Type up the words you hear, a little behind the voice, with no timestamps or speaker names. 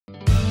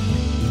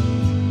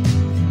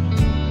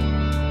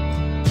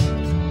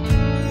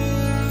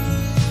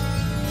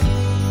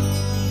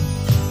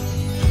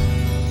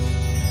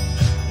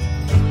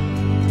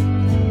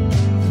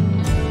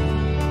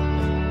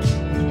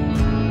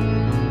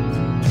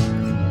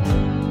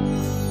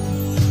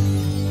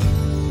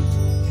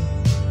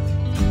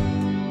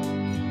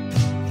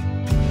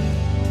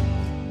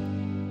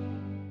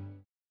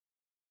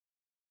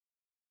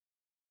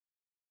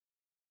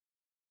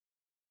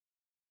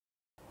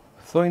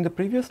So, in the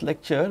previous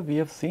lecture we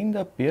have seen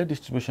the pair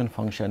distribution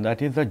function, that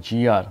is the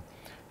GR,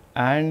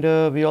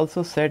 and we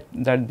also said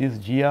that this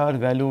GR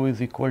value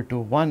is equal to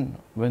 1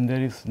 when there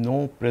is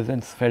no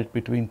presence felt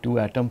between two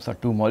atoms or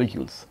two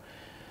molecules.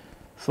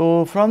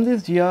 So, from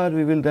this GR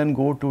we will then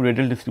go to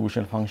radial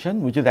distribution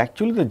function, which is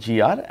actually the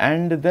GR,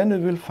 and then we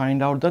will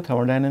find out the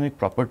thermodynamic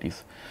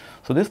properties.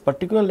 So, this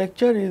particular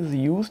lecture is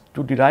used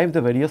to derive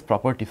the various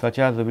properties, such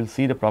as we will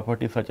see the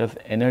properties such as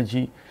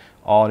energy,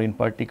 or in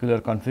particular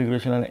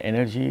configurational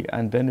energy,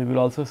 and then we will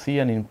also see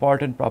an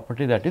important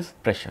property, that is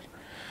pressure.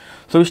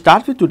 So, we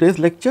start with today's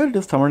lecture,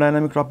 this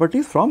thermodynamic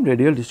properties from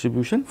radial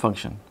distribution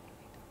function.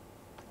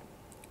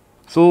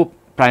 So,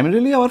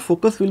 primarily our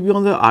focus will be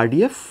on the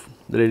RDF,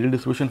 the radial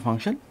distribution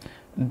function.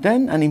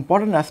 Then an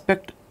important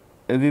aspect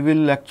we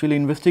will actually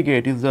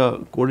investigate is the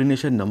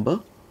coordination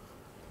number.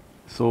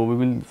 So, we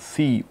will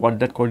see what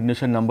that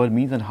coordination number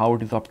means and how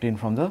it is obtained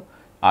from the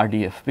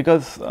RDF,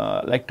 because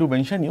like to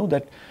mention you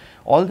that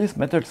all these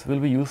methods will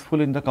be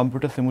useful in the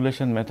computer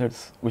simulation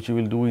methods, which we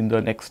will do in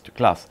the next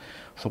class.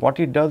 So, what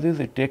it does is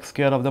it takes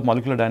care of the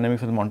molecular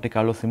dynamics and Monte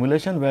Carlo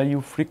simulation, where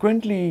you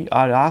frequently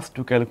are asked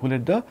to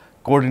calculate the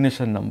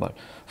coordination number.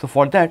 So,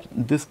 for that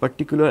this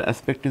particular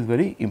aspect is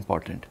very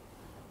important.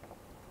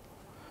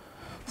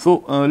 So,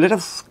 let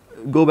us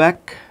go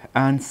back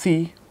and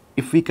see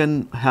if we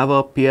can have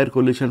a pair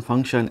correlation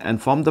function,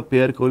 and from the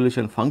pair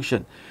correlation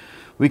function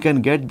we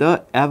can get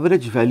the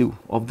average value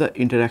of the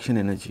interaction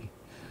energy.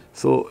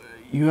 So,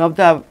 you have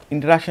the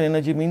interaction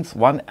energy means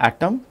one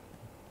atom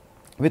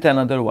with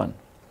another one,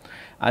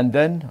 and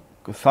then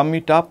sum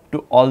it up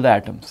to all the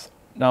atoms.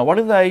 Now, what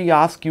is, I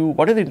ask you,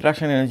 what is the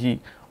interaction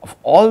energy of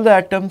all the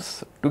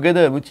atoms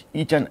together with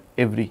each and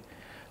every?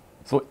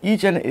 So,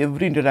 each and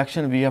every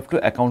interaction we have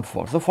to account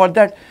for. So, for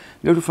that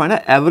we have to find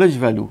an average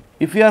value.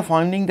 If we are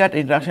finding that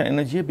interaction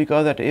energy,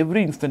 because at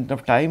every instant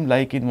of time,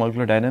 like in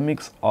molecular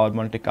dynamics or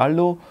Monte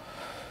Carlo,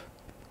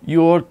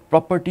 your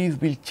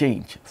properties will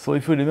change. So,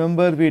 if you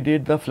remember, we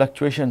did the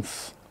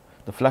fluctuations,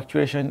 the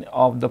fluctuation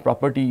of the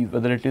properties,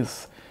 whether it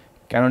is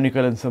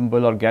canonical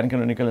ensemble or GAN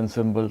canonical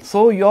ensemble.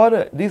 So,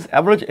 your this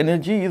average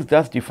energy is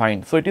thus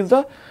defined. So, it is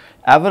the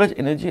average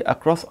energy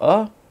across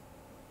a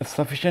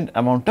sufficient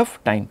amount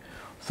of time.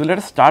 So, let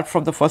us start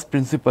from the first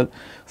principle.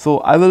 So,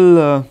 I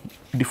will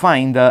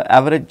define the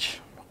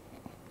average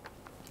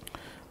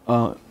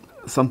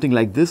something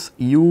like this,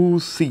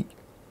 UC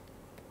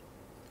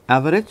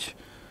average.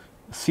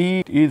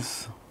 C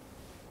is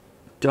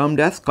termed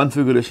as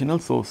configurational.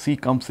 So, C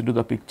comes into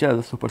the picture as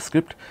a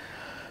superscript.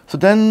 So,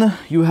 then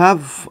you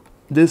have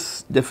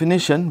this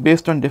definition,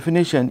 based on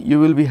definition you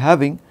will be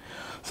having.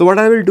 So, what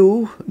I will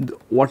do,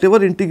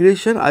 whatever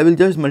integration I will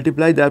just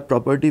multiply that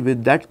property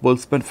with that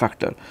Boltzmann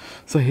factor.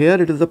 So, here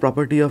it is the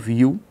property of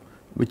U,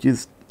 which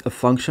is a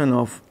function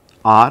of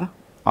R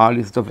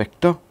is the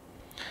vector.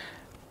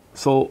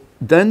 So,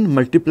 then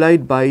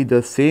multiplied by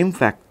the same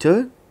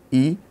factor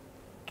E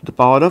to the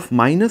power of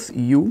minus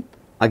U,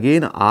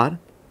 again R,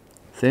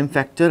 same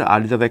factor,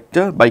 R is a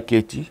vector, by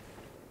kT,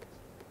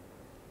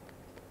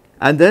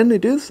 and then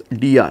it is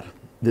dr,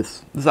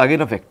 this is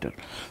again a vector.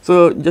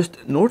 So,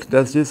 just note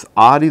that this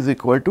R is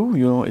equal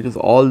to, it is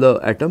all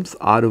the atoms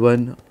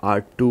R1,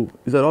 R2,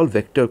 these are all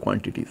vector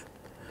quantities.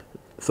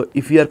 So,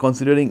 if we are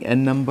considering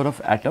n number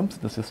of atoms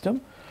in the system,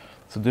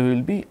 so there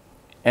will be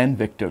n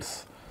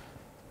vectors.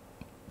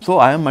 So,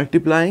 I am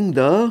multiplying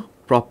the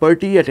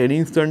property at any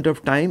instant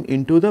of time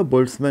into the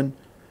Boltzmann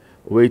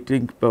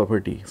weighting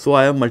property. So,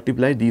 I have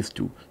multiplied these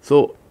two.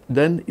 So,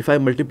 then if I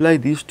multiply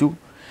these two,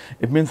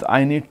 it means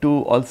I need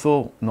to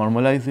also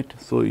normalize it.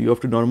 So, you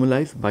have to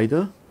normalize by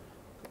the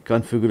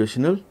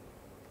configurational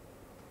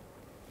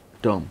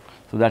term.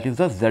 So, that is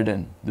the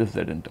Zn, this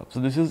Zn term. So,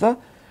 this is the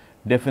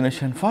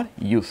definition for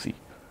UC.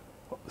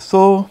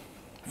 So,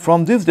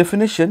 from this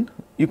definition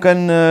you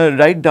can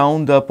write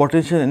down the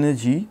potential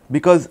energy,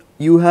 because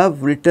you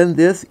have written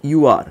this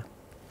UR.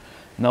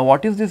 Now,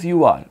 what is this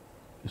UR?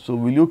 So,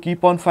 will you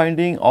keep on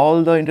finding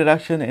all the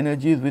interaction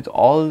energies with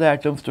all the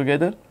atoms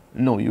together?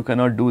 No, you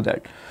cannot do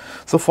that.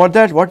 So, for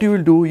that what you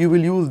will do, you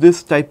will use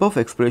this type of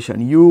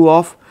expression, U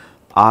of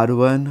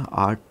R1,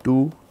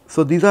 R2.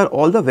 So, these are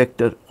all the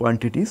vector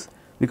quantities,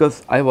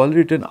 because I have already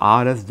written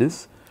R as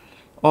this,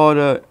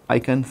 or I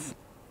can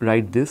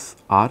write this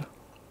R.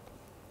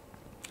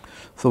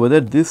 So, whether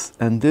this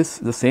and this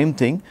the same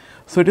thing.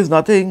 So, it is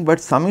nothing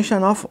but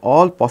summation of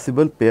all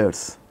possible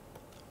pairs.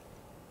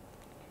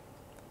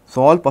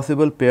 So, all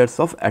possible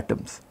pairs of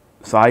atoms.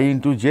 So, I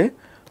into j.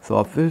 So,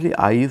 obviously,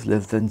 I is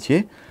less than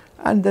j,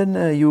 and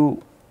then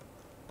you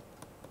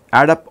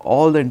add up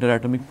all the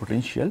interatomic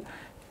potential.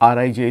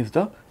 Rij is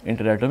the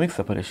interatomic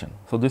separation.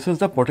 So, this is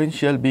the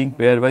potential being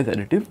pairwise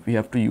additive. We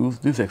have to use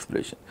this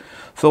expression.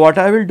 So, what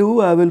I will do,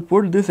 I will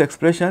put this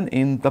expression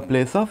in the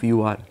place of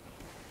UR.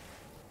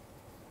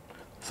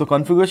 So,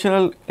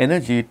 configurational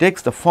energy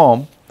takes the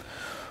form.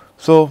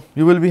 So,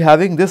 you will be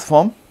having this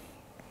form.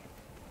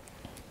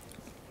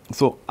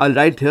 So, I will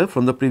write here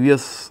from the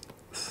previous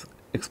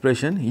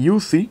expression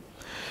UC,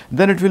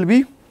 then it will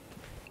be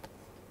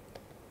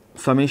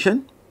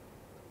summation,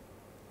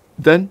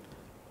 then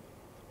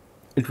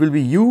it will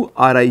be u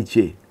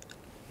rij.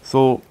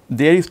 So,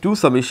 there is two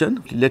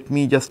summation, let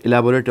me just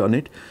elaborate on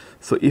it.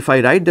 So, if I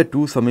write the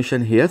two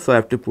summation here, so I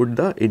have to put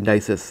the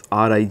indices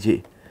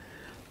rij.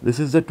 This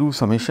is the two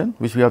summation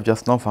which we have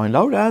just now found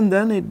out, and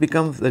then it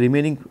becomes the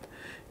remaining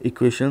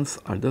equations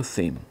are the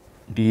same,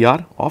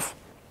 dr of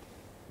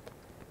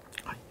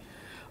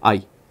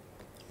I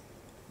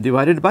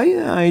divided by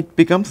it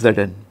becomes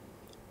Zn.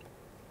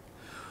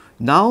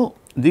 Now,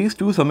 these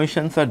two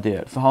summations are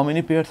there. So, how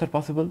many pairs are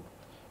possible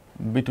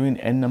between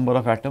n number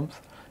of atoms?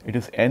 It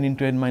is n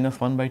into n minus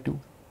 1 by 2.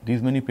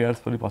 These many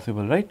pairs will be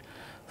possible, right?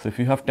 So, if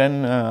you have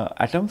 10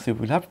 atoms, you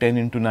will have 10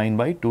 into 9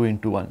 by 2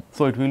 into 1.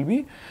 So, it will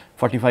be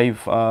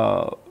 45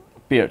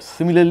 pairs.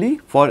 Similarly,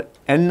 for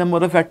n number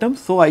of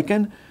atoms, so I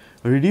can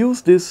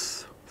reduce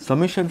this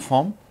summation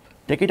form,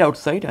 take it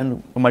outside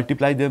and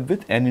multiply them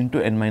with n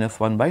into n minus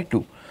 1 by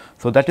 2.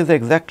 So, that is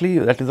exactly,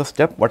 that is the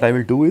step. What I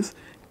will do is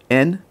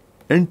n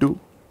into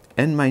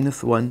n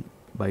minus 1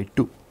 by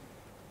 2.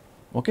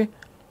 Okay.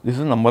 This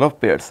is the number of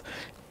pairs.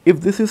 If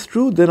this is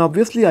true, then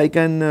obviously I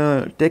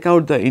can take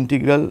out the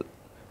integral.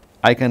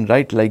 I can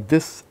write like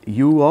this,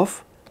 u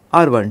of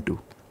r12.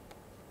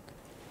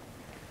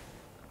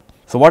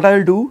 So, what I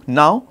will do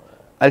now,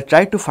 I will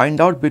try to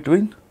find out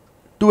between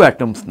two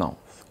atoms now,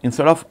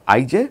 instead of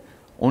ij,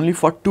 only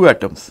for two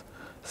atoms.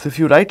 So, if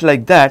you write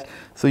like that,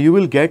 so you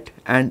will get,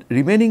 and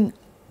remaining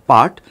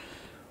part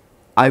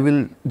I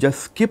will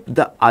just skip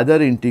the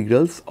other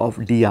integrals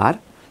of dr.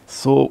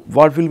 So,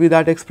 what will be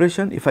that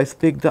expression if I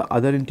speak the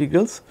other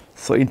integrals?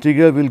 So,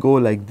 integral will go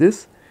like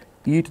this,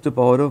 e to the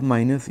power of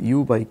minus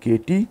u by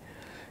kt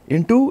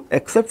into,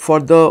 except for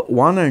the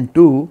 1 and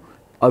 2,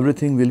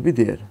 everything will be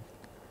there.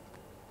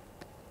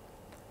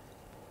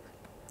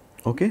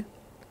 Okay,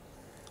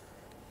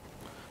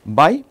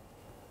 by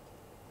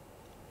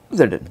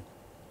Zn.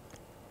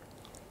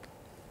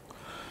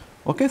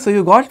 Okay, so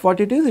you got what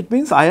it is. It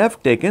means I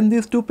have taken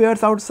these two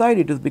pairs outside,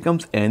 it is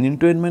becomes n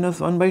into n minus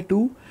 1 by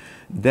 2.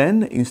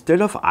 Then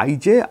instead of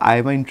ij, I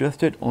am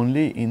interested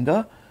only in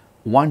the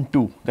 1,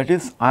 2. That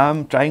is, I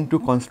am trying to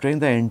constrain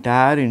the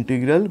entire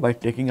integral by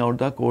taking out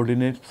the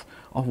coordinates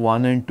of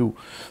 1 and 2.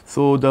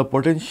 So, the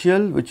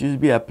potential which will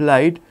be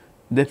applied,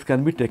 that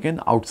can be taken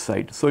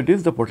outside. So, it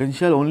is the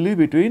potential only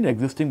between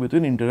existing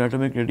between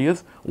interatomic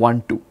radius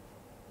 1, 2.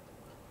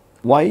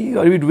 Why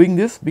are we doing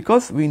this?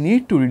 Because we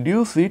need to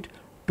reduce it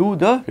to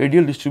the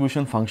radial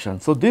distribution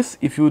function. So, this,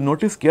 if you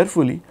notice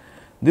carefully,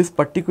 this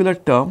particular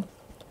term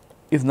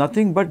is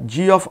nothing but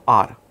g of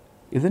r,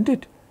 isn't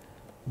it?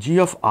 G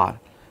of r,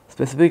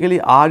 specifically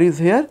r is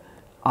here,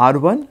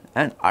 r1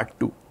 and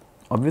r2.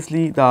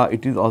 Obviously,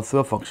 it is also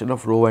a function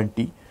of rho and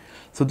t.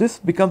 So, this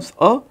becomes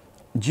a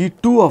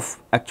g2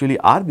 of actually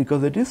r,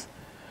 because it is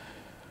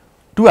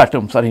two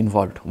atoms are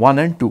involved, 1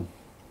 and 2.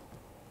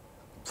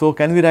 So,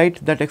 can we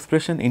write that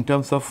expression in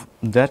terms of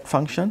that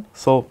function?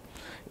 So,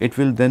 it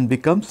will then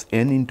becomes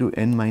n into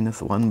n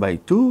minus 1 by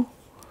 2,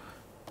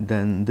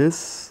 then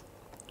this,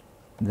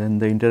 then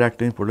the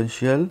interacting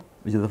potential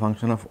which is a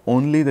function of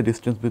only the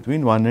distance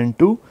between 1 and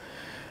 2.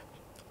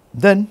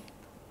 Then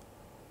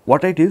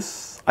what it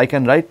is, I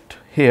can write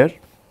here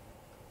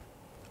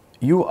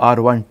u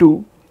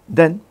r12,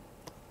 then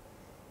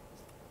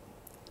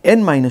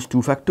n minus 2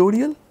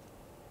 factorial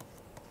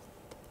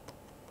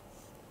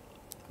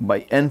by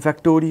n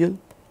factorial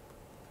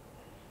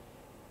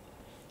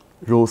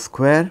rho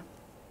square,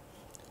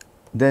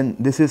 then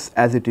this is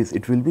as it is,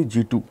 it will be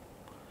g2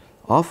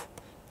 of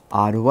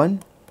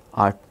r1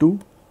 r2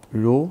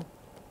 rho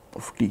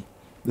of t,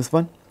 this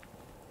one.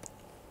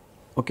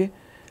 Okay.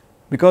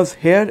 Because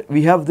here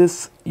we have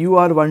this u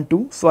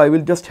r12, so I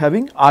will just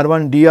having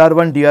r1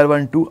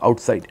 dr12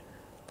 outside.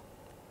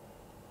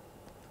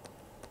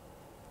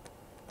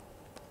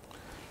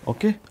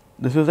 Okay.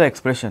 This is the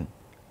expression.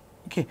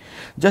 Okay.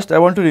 Just I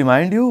want to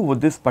remind you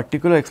with this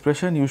particular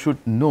expression you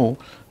should know,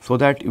 so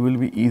that it will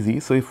be easy.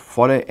 So, if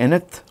for a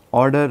nth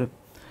order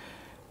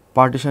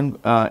partition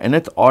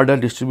nth order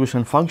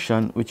distribution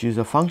function, which is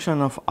a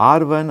function of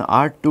r1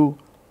 r2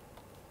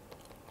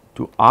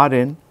 to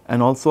rn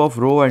and also of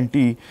rho and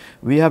t,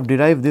 we have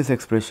derived this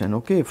expression.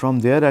 Okay. From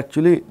there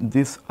actually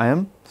this I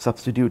am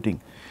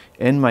substituting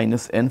n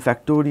minus n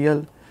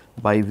factorial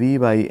by v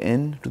by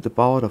n to the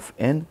power of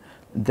n,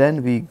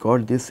 then we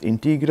got this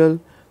integral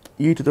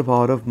e to the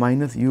power of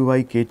minus u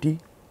by kt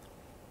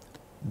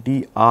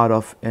dr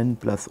of n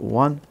plus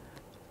 1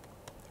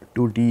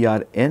 to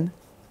dr n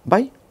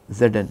by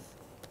Zn.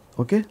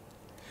 Okay.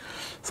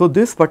 So,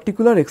 this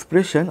particular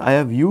expression I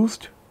have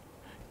used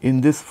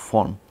in this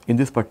form, in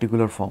this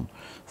particular form.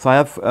 So, I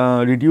have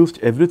reduced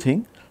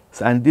everything.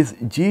 So, and this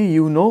g,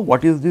 you know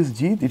what is this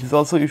g, this is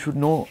also you should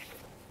know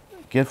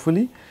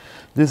carefully.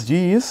 This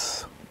g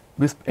is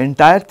this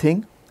entire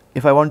thing.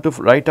 If I want to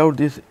write out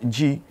this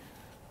g,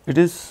 it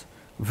is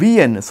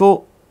Vn.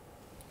 So,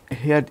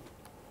 here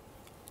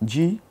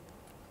g,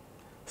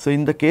 so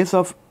in the case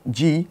of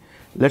g,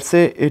 let us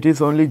say it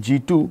is only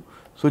g2.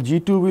 So,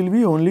 g2 will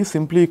be only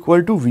simply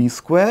equal to v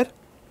square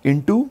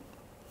into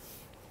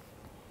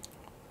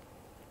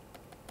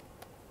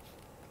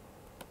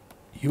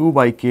u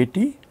by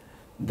kt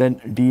then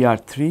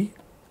dr3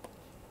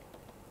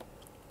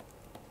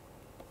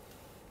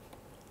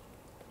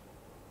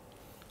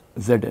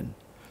 Zn.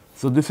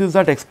 So, this is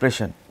that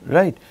expression,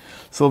 right.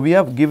 So, we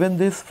have given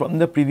this from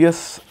the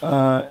previous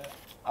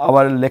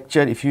our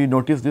lecture. If you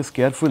notice this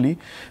carefully,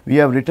 we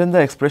have written the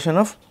expression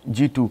of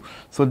G2.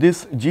 So,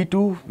 this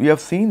G2 we have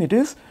seen it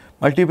is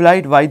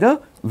multiplied by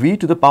the V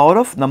to the power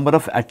of number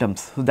of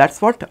atoms. So, that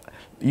is what,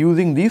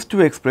 using these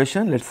two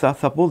expressions, let us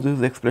suppose this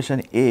is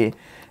expression A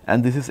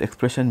and this is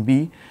expression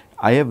B,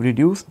 I have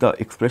reduced the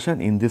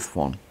expression in this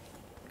form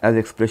as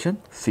expression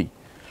C.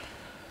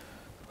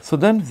 So,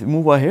 then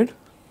move ahead.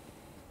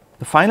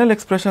 The final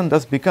expression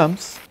thus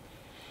becomes,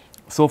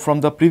 so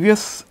from the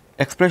previous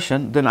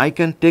expression, then I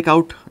can take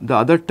out the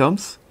other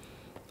terms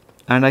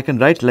and I can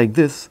write like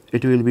this,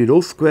 it will be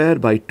rho square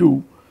by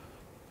 2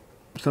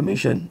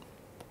 summation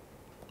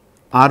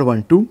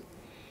R12,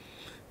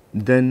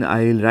 then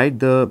I will write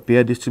the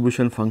pair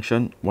distribution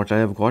function what I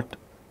have got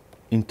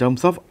in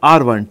terms of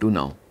R12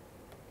 now.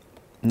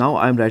 Now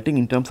I am writing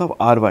in terms of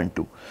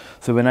R12.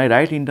 So, when I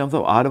write in terms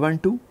of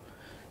R12,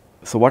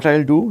 so what I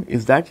will do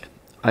is that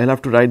I will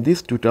have to write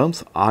these two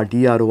terms R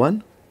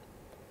dr1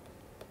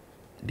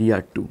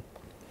 dr2.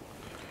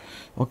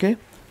 Okay.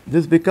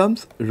 This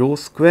becomes rho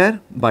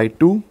square by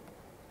 2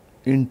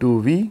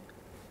 into V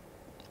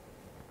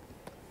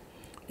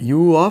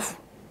u of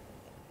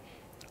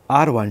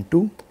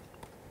R12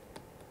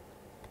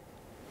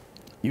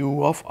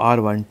 u of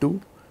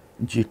R12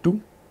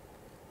 G2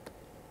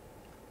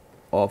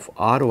 of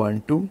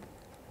R12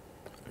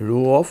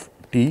 rho of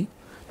T,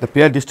 the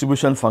pair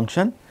distribution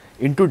function,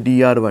 into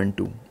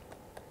dr12.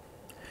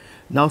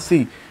 Now,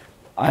 see,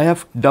 I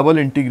have double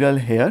integral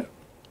here,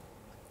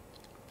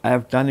 I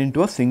have turned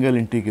into a single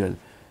integral,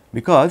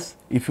 because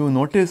if you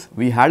notice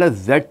we had a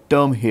z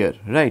term here,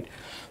 right.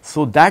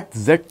 So, that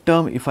z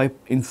term if I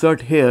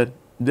insert here,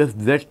 this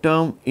z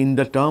term in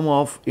the term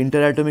of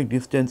interatomic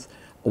distance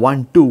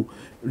 1 2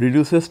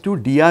 reduces to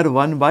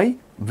dr1 by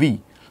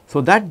V.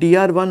 So, that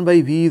dr1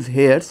 by V is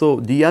here. So,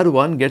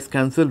 dr1 gets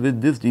cancelled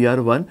with this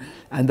dr1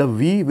 and the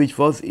V which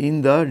was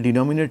in the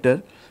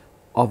denominator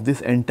of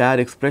this entire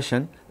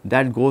expression,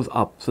 that goes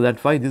up. So, that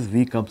is why this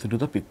V comes into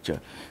the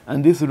picture,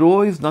 and this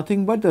rho is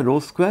nothing but the rho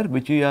square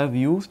which we have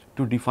used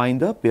to define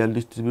the pair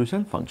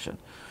distribution function.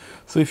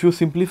 So, if you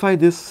simplify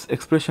this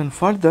expression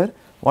further,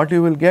 what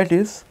you will get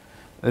is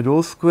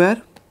rho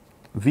square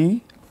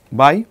V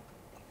by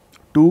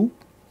 2.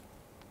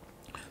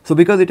 So,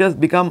 because it has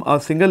become a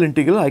single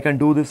integral, I can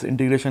do this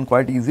integration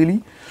quite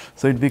easily.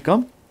 So, it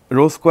becomes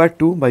rho square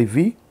 2 by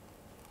V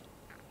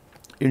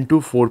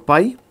into 4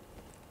 pi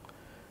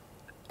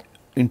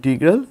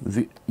integral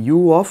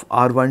u of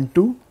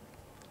R12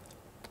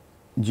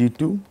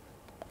 G2,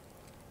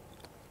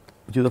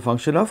 which is a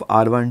function of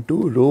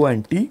R12 rho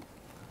and T,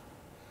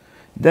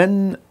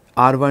 then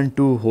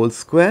R12 whole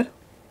square.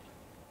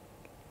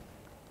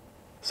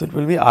 So, it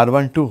will be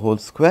R12 whole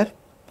square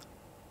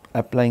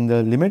applying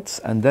the limits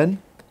and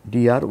then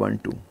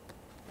dr12,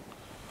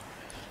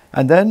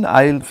 and then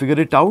I will figure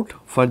it out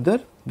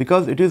further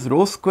because it is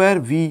rho square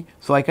V.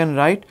 So, I can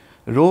write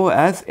rho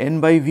as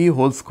n by V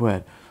whole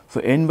square. So,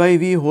 n by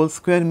V whole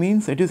square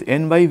means it is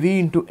n by V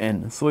into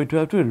n. So, it will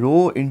have to be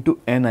rho into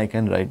n I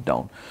can write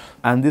down,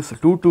 and this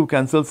 2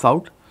 cancels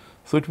out.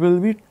 So, it will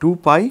be 2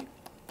 pi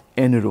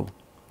n rho,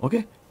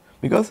 okay,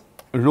 because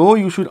rho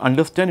you should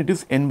understand it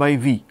is n by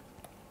V.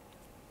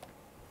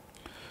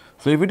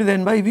 So, if it is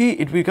n by V,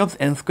 it becomes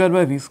n square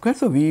by V square.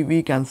 So,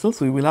 V cancels.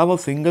 So, we will have a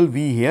single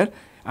V here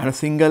and a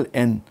single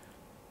n.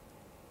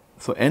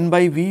 So, n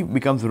by V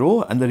becomes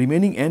rho and the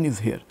remaining n is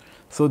here.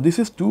 So, this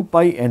is 2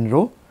 pi n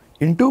rho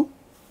into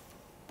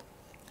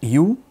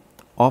u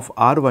of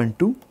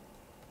R12,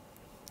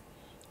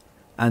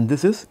 and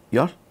this is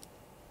your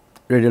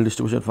radial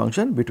distribution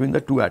function between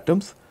the two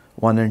atoms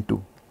 1 and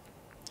 2.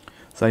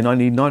 So, I now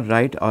need not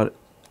write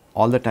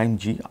all the time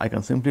G, I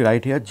can simply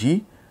write here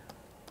G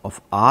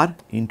of R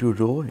into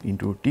rho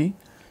into T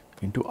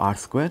into R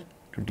square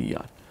to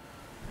dr.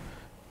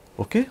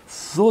 Okay.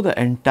 So, the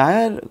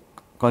entire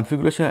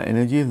configuration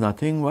energy is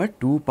nothing but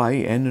 2 pi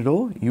n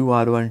rho u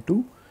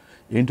R12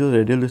 into the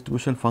radial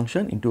distribution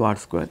function into R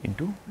square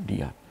into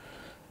dr.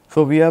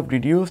 So, we have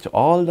reduced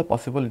all the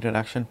possible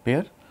interaction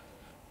pair.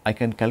 I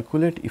can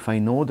calculate if I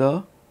know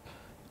the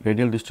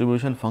radial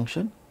distribution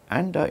function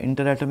and the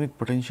interatomic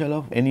potential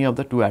of any of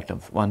the two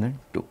atoms 1 and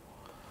 2.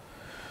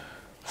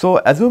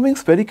 So, assuming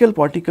spherical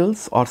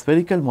particles or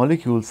spherical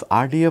molecules,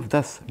 RDF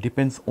thus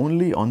depends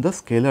only on the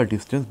scalar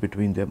distance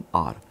between them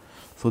r.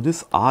 So,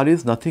 this r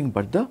is nothing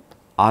but the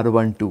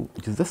R12,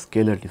 which is the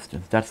scalar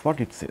distance, that is what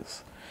it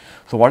says.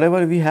 So,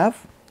 whatever we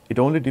have, it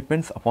only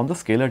depends upon the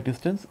scalar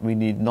distance. We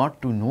need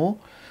not to know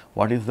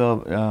what is the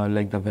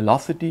like the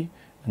velocity,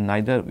 and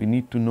neither we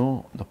need to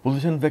know the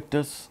position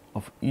vectors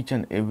of each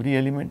and every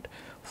element.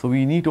 So,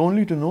 we need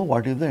only to know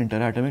what is the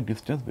interatomic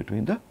distance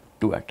between the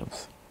two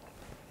atoms.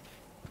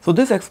 So,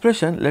 this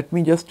expression, let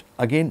me just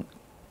again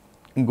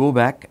go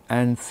back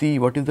and see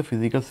what is the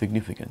physical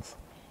significance.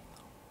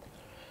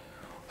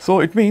 So,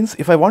 it means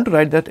if I want to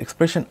write that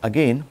expression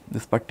again,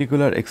 this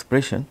particular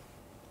expression,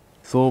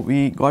 So,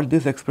 we got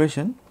this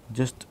expression,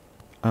 just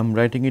I am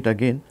writing it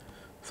again.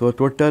 So,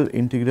 total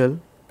integral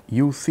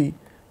u c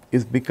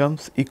is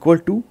becomes equal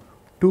to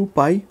 2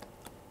 pi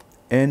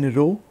n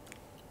rho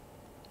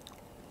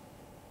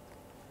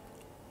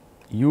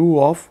u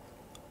of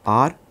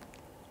r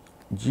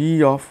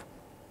g of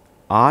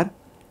r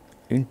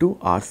into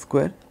r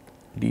square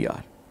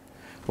dr.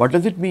 What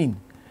does it mean?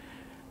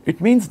 It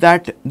means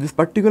that this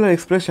particular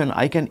expression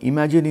I can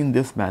imagine in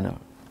this manner.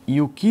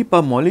 You keep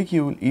a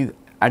molecule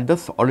at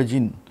the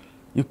origin,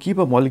 you keep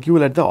a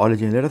molecule at the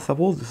origin. Let us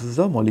suppose this is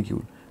the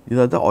molecule, these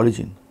are the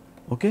origin.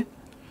 Okay.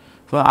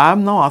 So, I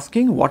am now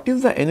asking what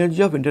is the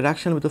energy of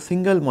interaction with a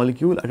single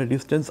molecule at a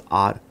distance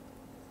r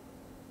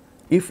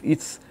if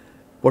its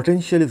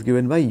potential is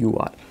given by u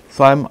r.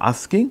 So, I am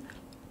asking,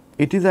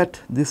 it is at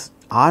this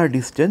r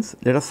distance,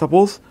 let us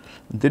suppose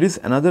there is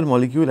another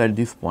molecule at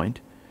this point.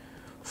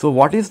 So,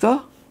 what is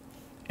the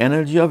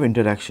energy of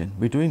interaction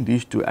between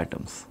these two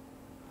atoms?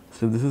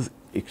 So, this is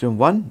atom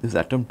 1, this is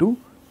atom 2,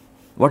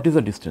 what is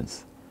the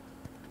distance?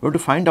 We have to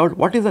find out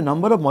what is the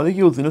number of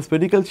molecules in a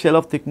spherical shell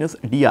of thickness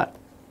dr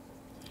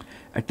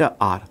at a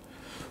r.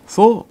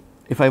 So,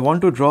 if I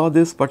want to draw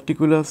this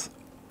particular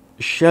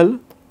shell,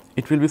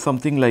 it will be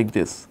something like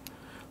this.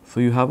 So,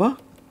 you have a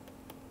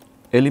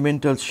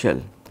elemental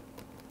shell.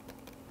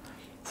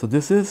 So,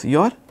 this is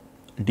your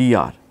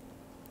dr.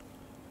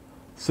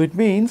 So, it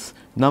means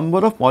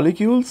number of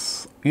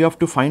molecules you have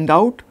to find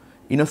out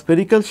in a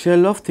spherical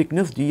shell of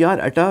thickness dr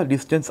at a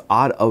distance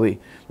r away,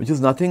 which is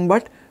nothing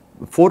but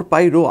 4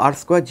 pi rho r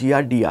square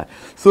gr dr.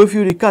 So, if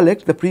you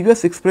recollect the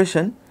previous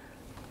expression,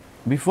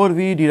 before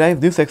we derive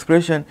this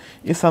expression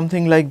is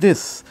something like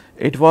this.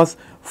 It was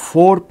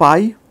 4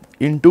 pi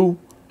into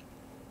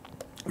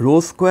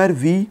rho square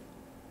v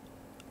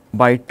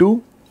by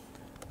 2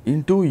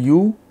 into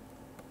u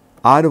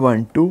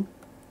r12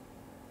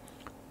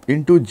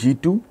 into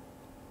g2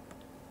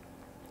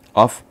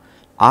 of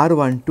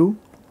r12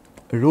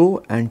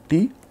 rho and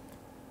t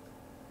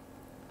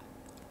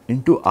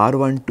into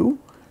r12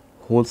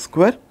 whole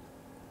square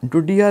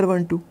into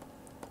dr12.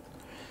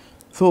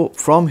 So,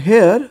 from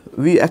here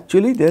we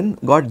actually then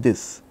got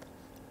this.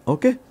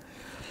 Okay.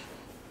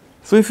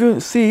 So, if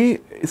you see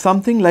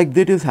something like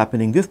that is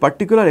happening, this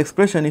particular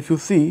expression, if you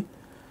see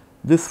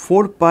this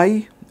 4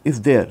 pi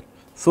is there.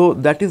 So,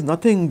 that is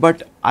nothing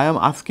but I am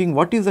asking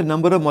what is the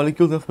number of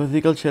molecules in a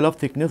spherical shell of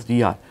thickness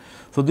dr.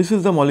 So, this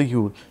is the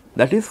molecule,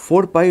 that is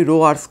 4 pi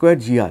rho r square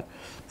gr.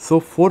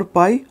 So, 4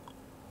 pi,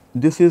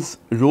 this is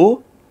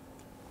rho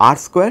r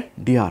square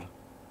dr.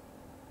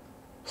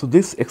 So,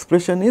 this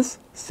expression is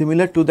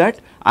similar to that.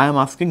 I am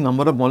asking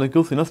number of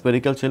molecules in a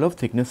spherical shell of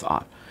thickness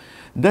r.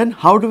 Then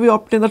how do we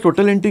obtain the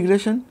total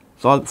integration?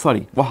 So,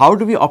 how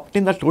do we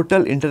obtain the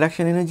total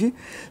interaction energy?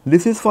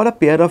 This is for a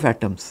pair of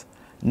atoms.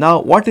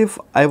 Now, what if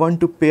I want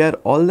to pair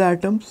all the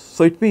atoms?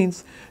 So, it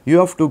means you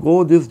have to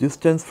go this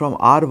distance from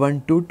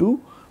r12 to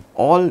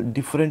all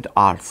different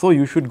r. So,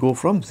 you should go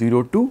from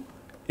 0 to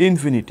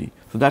infinity.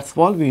 So, that is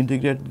why we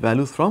integrate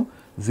values from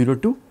 0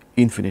 to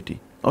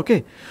infinity.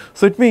 Okay.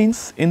 So, it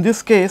means in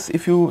this case,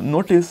 if you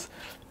notice,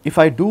 if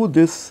I do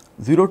this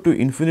 0 to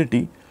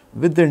infinity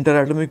with the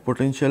interatomic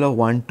potential of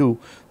 1 2,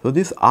 so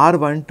this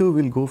r12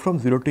 will go from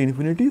 0 to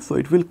infinity. So,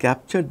 it will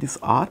capture this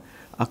r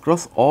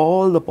across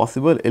all the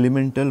possible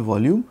elemental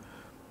volume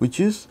which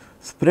is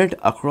spread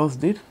across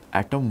the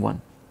atom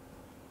 1.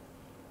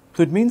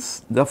 So, it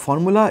means the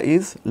formula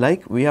is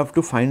like we have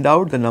to find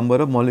out the number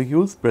of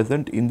molecules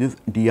present in this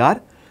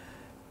dr,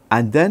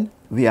 and then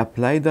we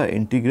apply the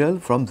integral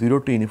from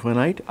 0 to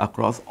infinite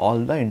across all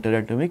the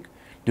interatomic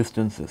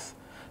distances.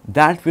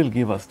 That will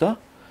give us the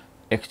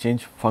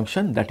exchange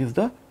function, that is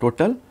the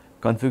total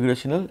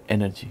configurational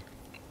energy.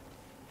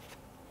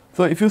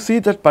 So, if you see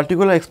that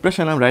particular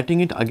expression, I am writing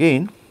it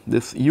again,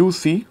 this u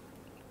c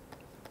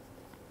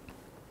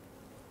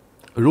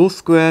rho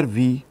square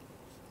v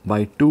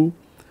by 2.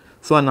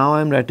 So, now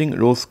I am writing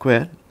rho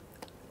square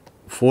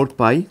 4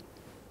 pi,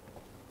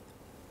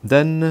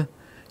 then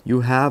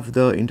you have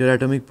the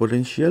interatomic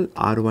potential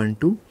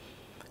r12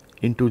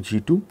 into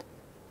g2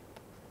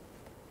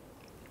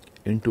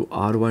 into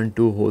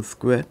r12 whole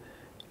square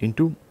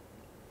into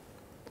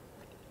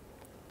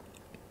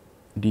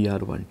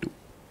dr12.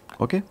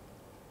 Okay.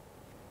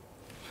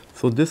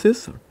 So, this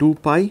is 2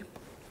 pi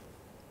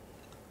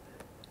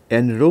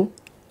n rho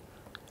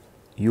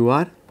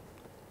ur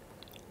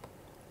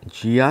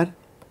gr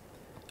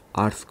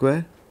r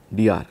square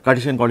dr,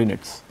 Cartesian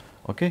coordinates.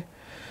 Okay.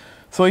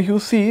 So, if you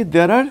see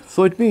there are,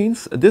 so it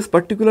means this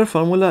particular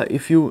formula,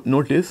 if you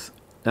notice,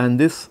 and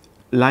this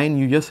line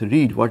you just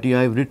read what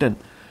I have written,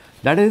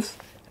 that is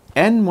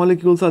n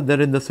molecules are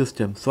there in the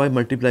system. So, I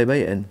multiply by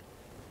n,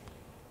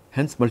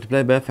 hence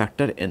multiply by a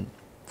factor n.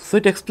 So,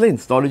 it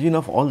explains the origin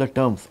of all the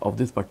terms of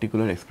this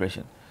particular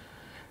expression.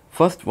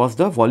 First was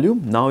the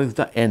volume, now is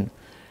the n.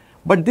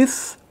 But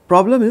this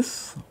problem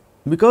is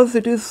because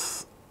it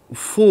is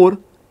 4,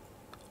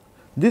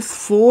 this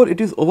 4 it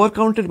is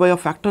overcounted by a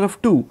factor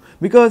of 2,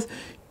 because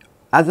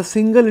as a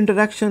single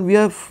interaction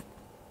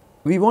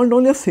we want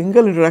only a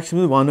single interaction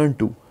with 1 and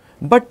 2,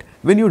 but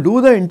when you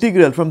do the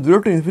integral from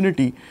 0 to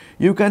infinity,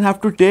 you can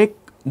have to take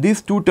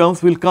these two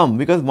terms will come,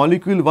 because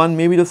molecule 1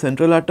 may be the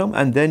central atom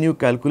and then you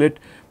calculate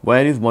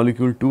where is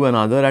molecule 2 and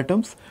other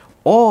atoms,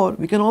 or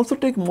we can also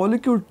take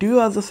molecule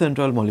 2 as the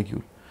central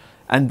molecule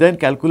and then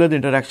calculate the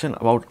interaction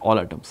about all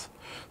atoms.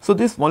 So,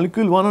 this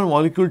molecule 1 and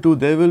molecule 2,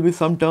 there will be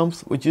some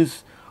terms which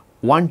is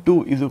 1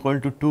 2 is equal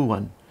to 2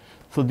 1.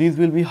 So, these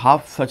will be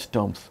half such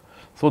terms.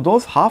 So,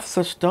 those half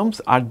such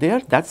terms are there,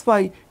 that is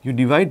why you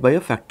divide by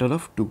a factor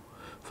of 2.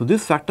 So,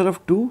 this factor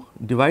of 2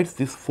 divides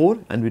this 4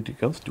 and it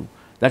becomes 2.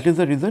 That is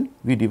the reason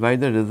we divide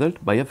the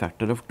result by a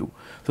factor of 2.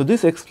 So,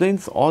 this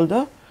explains all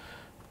the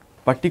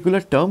particular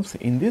terms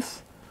in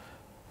this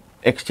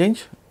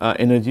exchange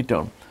energy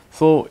term.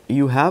 So,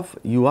 you have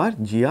UR,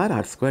 GR,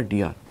 R square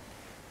dr.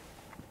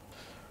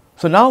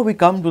 So, now we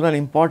come to an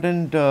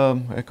important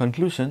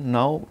conclusion.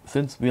 Now,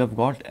 since we have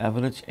got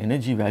average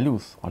energy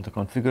values or the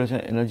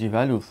configuration energy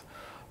values,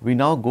 we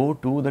now go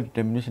to the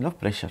determination of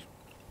pressure.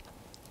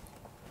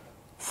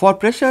 For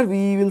pressure,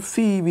 we will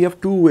see we have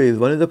two ways,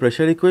 one is the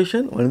pressure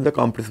equation, one is the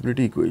compressibility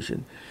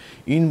equation.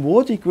 In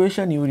both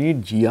equation you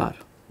need GR,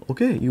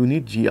 okay, you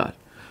need GR.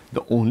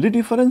 The only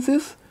difference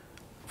is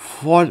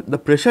for the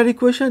pressure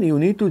equation you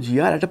need to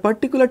GR at a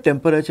particular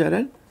temperature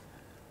and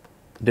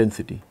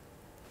density.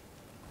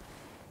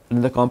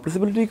 In the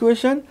compressibility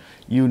equation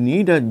you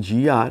need a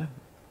GR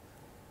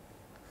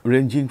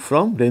ranging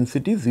from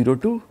density 0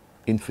 to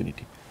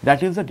infinity,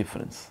 that is the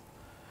difference.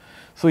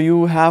 So,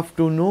 you have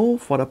to know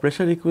for a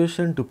pressure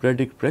equation to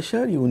predict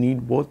pressure, you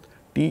need both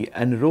T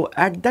and rho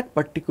at that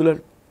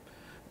particular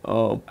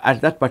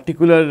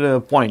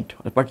point.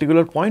 A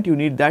particular point you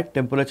need that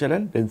temperature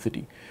and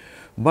density.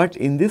 But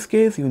in this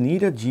case, you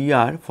need a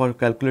GR for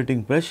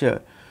calculating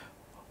pressure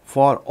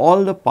for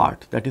all the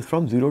part, that is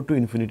from 0 to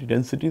infinity,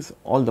 densities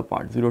all the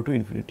part 0 to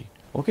infinity.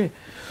 Okay.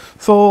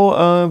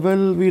 So,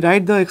 well, we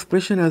write the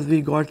expression as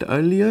we got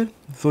earlier.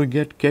 So, we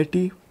get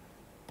KT.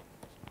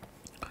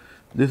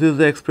 This is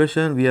the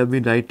expression we have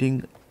been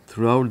writing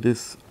throughout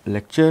this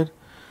lecture.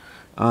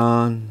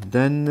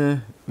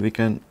 Then we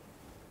can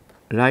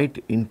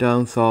write in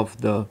terms of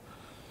the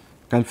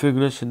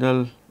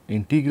configurational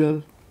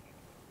integral.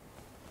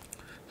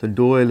 So,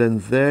 dou ln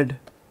z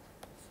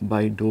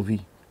by dou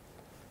v.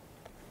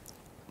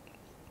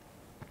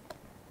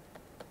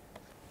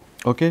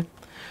 Okay.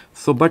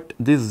 So, but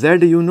this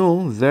z, you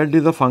know, z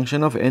is a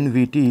function of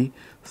nvt.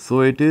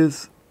 So, it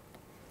is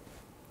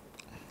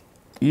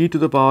e to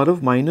the power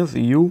of minus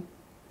u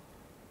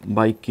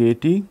by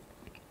kt.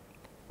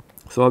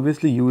 So,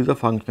 obviously, u is a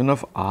function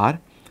of r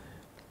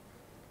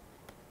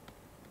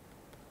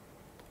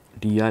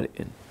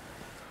drn.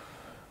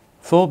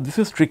 So, this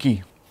is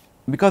tricky,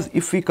 because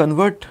if we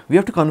convert, we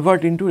have to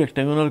convert into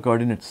rectangular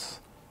coordinates.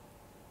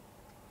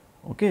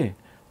 Okay.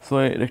 So,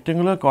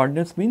 rectangular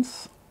coordinates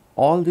means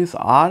all this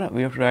r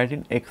we have to write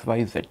in x,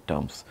 y, z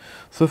terms.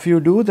 So, if you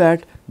do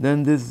that,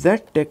 then this z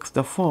takes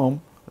the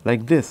form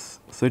like this.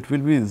 So, it will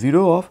be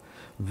 0 of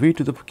v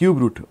to the cube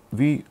root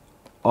v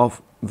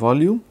of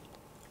volume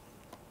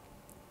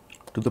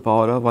to the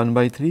power of 1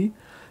 by 3.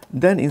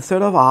 Then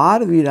instead of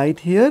r we write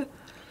here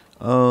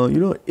you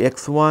know,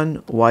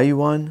 x1,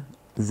 y1,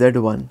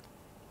 z1,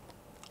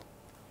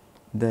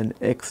 then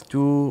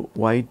x2,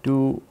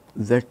 y2,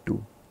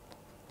 z2,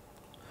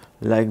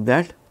 like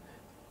that,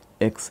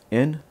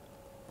 xn,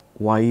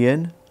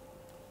 yn,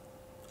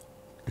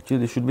 actually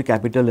this should be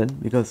capital N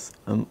because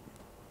I am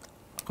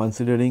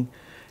considering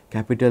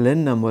capital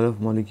N number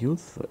of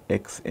molecules. So,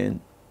 xn,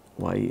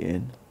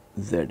 yn,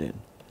 zn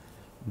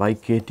by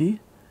kt.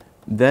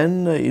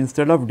 Then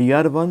instead of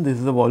dr1, this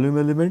is the volume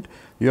element,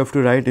 you have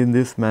to write in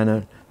this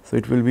manner. So,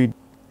 it will be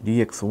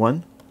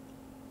dx1,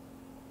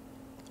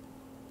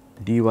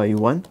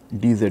 dy1,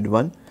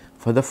 dz1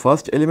 for the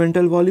first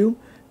elemental volume,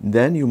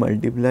 then you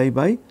multiply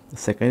by the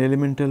second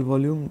elemental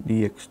volume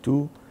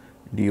dx2,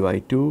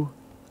 dy2,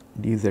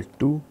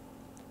 dz2,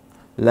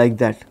 like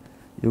that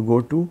you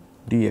go to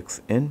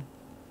dxn,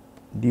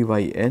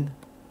 dyn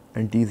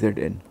and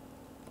dzn.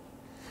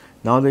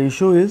 Now, the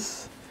issue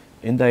is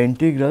in the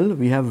integral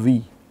we have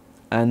v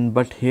and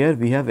but here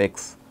we have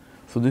x.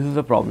 So, this is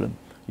a problem.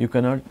 You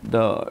cannot,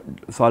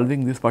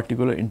 solving this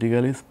particular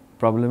integral is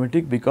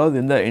problematic, because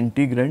in the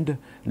integrand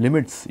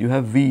limits you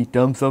have v,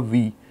 terms of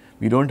v,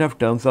 we do not have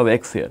terms of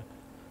x here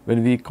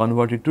when we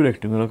convert it to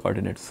rectangular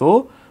coordinates.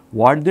 So,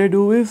 what they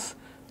do is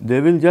they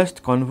will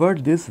just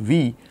convert this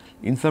v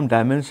in some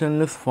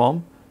dimensionless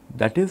form,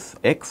 that is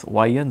x,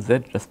 y and z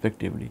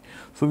respectively.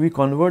 So, we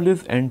convert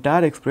this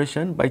entire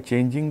expression by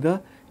changing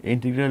the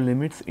integral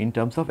limits in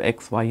terms of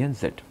x, y and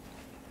z.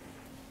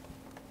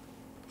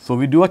 So,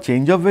 we do a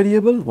change of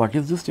variable. What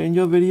is this change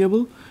of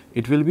variable?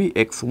 It will be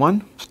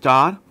x1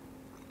 star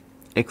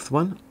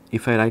x1,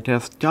 if I write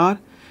as star,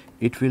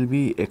 it will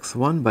be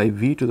x1 by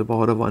v to the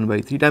power of 1 by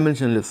 3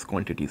 dimensionless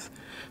quantities.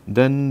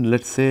 Then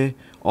let us say,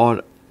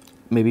 or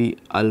maybe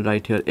I will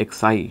write here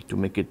xi to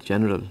make it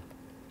general,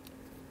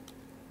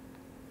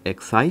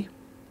 xi,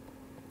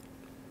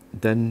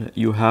 then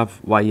you have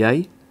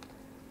yi,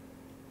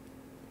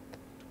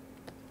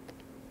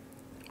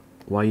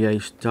 yi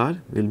star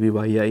will be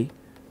yi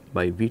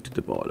by v to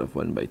the power of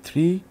 1 by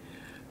 3,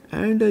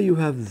 and you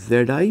have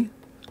zi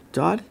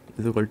star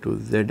is equal to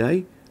zi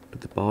to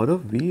the power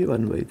of v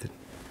 1 by 3.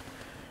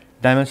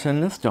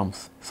 Dimensionless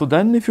terms. So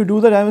then if you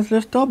do the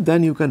dimensionless term,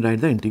 then you can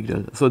write the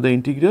integral. So the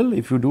integral,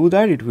 if you do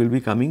that, it will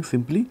be coming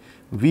simply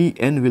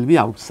Vn will be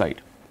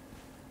outside,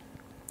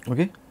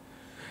 okay,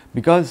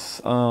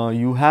 because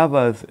you have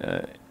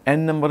a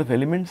n number of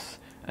elements,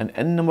 and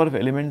n number of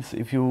elements,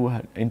 if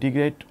you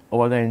integrate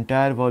over the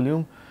entire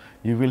volume,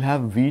 you will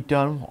have v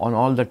term on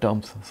all the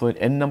terms. So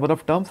n number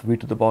of terms, v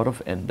to the power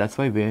of n, that is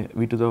why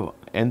v to the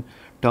n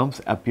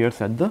terms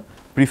appears at the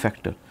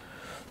prefactor.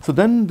 So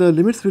then the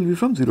limits will be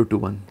from 0 to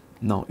 1.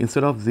 Now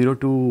instead of 0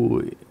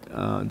 to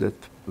that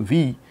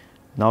v,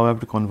 now I have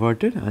to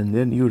convert it, and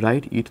then you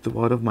write e to the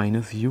power of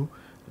minus u,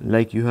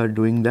 like you are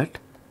doing that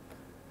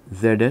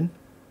Zn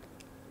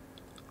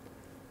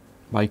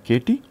by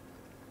kt.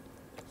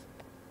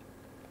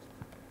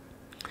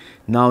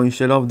 Now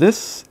instead of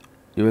this,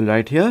 you will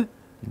write here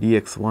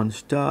dx1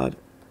 star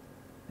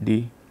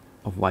d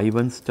of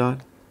y1 star,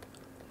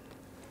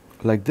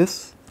 like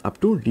this, up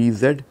to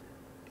dz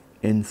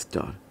n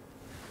star.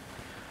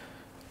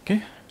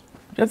 Okay.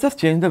 Let's just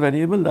change the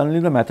variable, only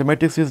the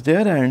mathematics is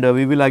there, and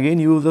we will again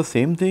use the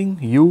same thing.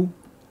 U,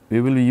 we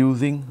will be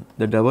using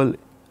the double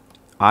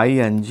I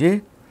and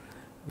j,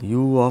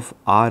 u of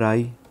ri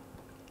and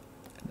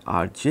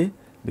rj,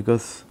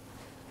 because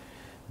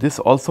this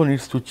also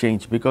needs to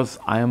change, because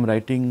I am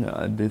writing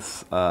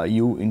this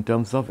u in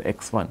terms of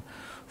x1.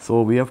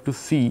 So we have to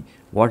see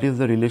what is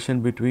the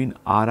relation between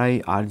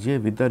ri,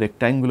 rj with the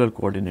rectangular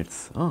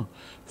coordinates.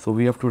 So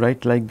we have to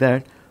write like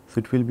that. So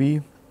it will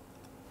be,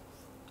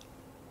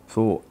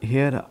 so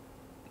here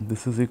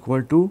this is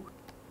equal to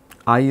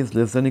I is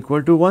less than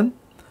equal to 1,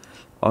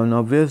 and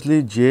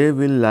obviously j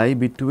will lie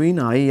between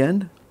I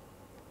and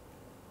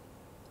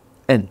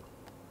n.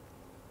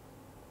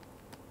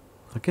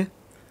 Okay.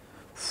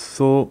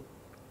 So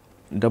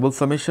double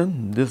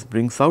summation, this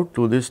brings out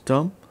to this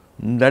term,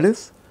 that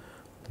is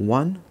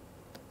 1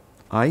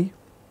 I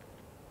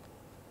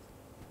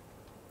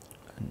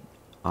and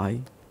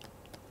I.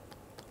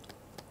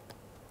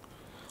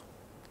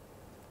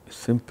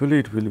 Simply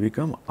it will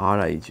become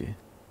Rij.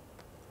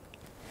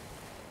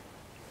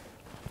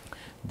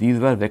 These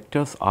were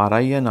vectors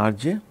Ri and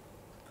Rj.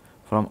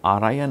 From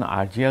Ri and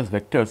Rj as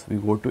vectors, we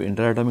go to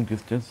interatomic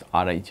distance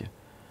Rij.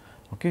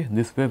 Okay,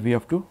 this way we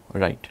have to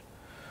write.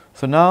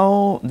 So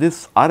now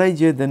this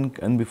Rij then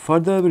can be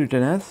further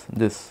written as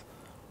this.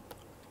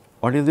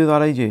 What is this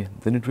Rij?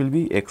 Then it will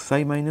be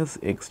xi minus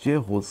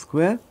xj whole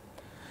square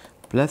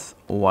plus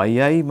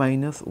yi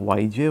minus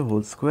yj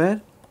whole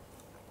square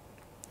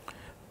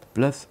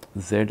plus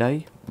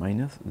zi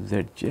minus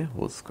zj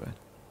whole square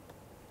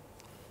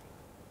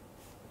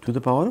to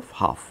the power of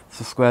half.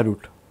 So square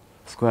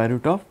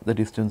root of the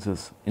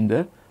distances in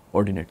their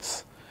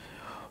ordinates.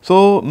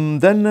 So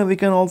then we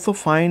can also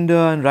find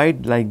and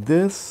write like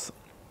this.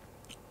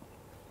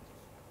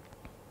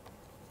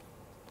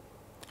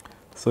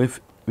 So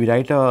if we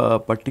write a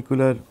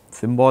particular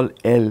symbol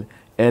L,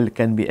 L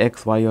can be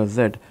x, y or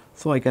z.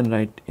 So I can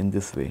write in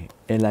this way,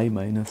 Li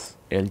minus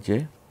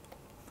Lj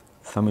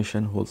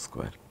summation whole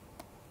square,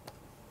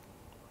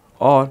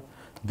 or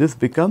this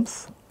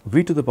becomes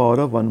v to the power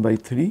of 1 by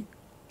 3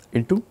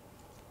 into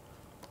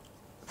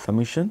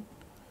summation.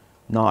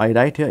 Now I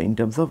write here in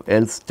terms of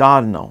L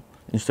star now.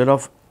 Instead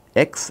of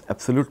x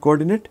absolute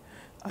coordinate,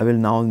 I will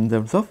now in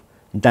terms of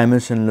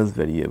dimensionless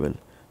variable.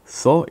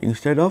 So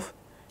instead of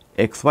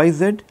x, y,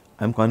 z,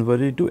 I am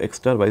converted to x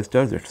star, y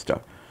star, z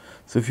star.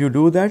 So if you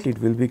do that, it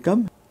will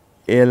become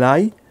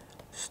Li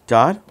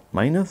star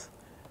minus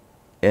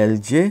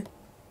Lj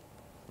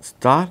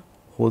star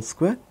whole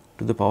square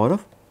to the power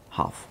of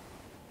half.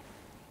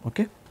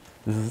 Okay,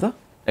 this is the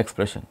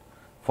expression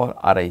for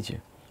Rij,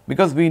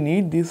 because we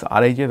need these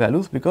Rij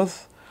values,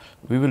 because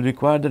we will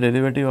require the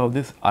derivative of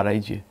this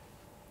Rij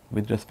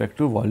with respect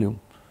to volume.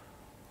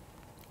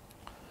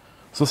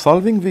 So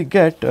solving we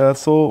get,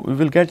 so we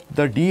will get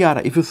the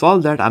dr. If you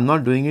solve that, I am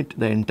not doing it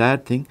the entire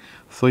thing.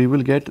 So you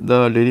will get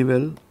the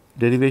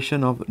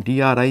derivation of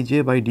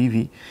drij by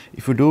dv.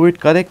 If you do it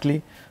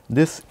correctly,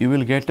 this you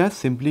will get as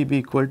simply be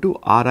equal to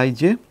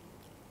rij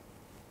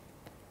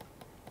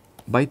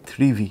by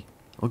 3v.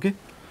 Okay.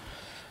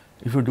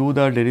 If you do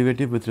the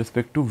derivative with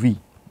respect to v,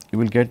 you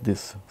will get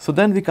this. So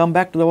then we come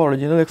back to the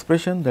original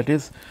expression, that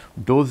is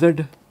dou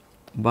z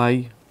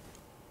by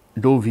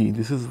dou v.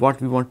 This is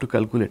what we want to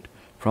calculate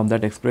from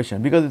that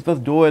expression, because it was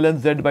dou ln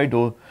z by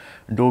dou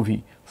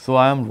v. So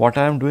what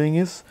I am doing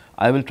is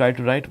I will try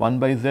to write 1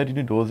 by z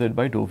into dou z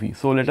by dou v.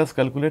 So let us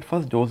calculate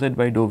first dou z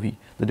by dou v,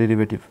 the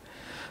derivative.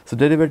 So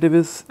derivative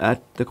is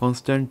at the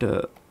constant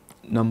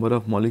number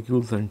of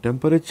molecules and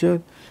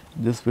temperature.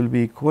 This will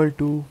be equal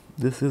to,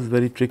 this is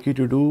very tricky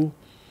to do,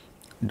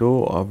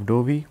 dou of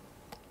dou v,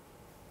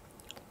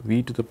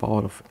 v to the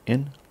power of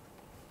n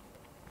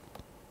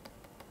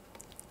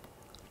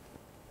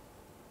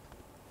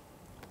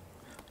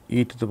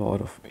e to the power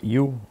of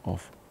u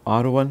of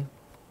r1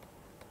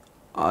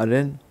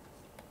 rn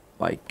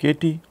by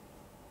kt.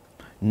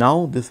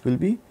 Now this will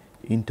be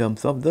in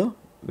terms of the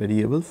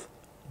variables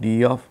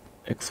d of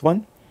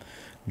x1,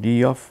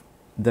 d of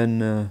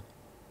then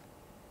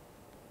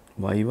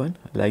y1,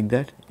 like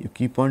that you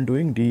keep on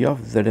doing d of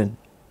zn.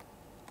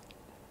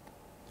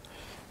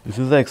 This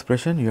is the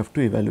expression you have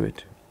to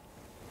evaluate.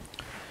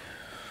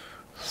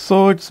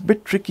 So it's a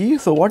bit tricky.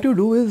 So what you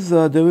do is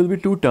there will be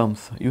two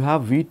terms. You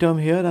have v term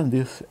here and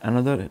this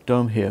another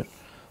term here.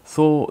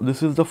 So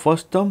this is the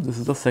first term, this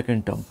is the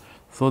second term.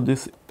 So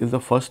this is the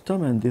first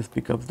term and this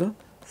becomes the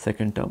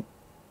second term.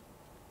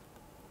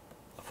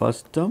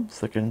 First term,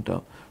 second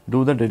term.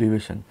 Do the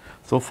derivation.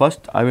 So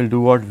first I will do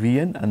what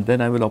Vn and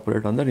then I will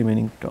operate on the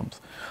remaining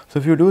terms. So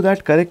if you do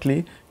that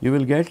correctly, you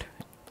will get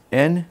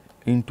n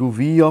into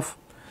v of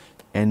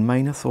n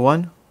minus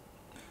 1,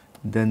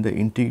 then the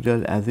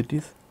integral as it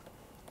is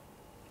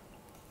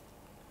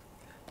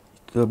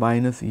to the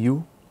minus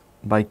u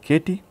by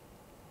kt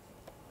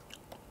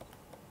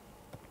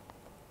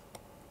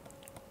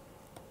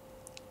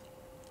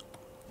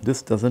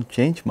this does not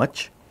change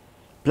much,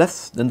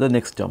 plus then the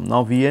next term.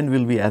 Now Vn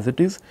will be as it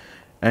is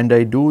and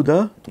I do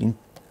the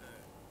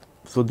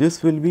so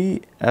this will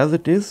be as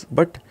it is,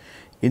 but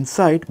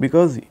inside,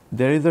 because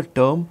there is a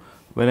term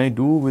when I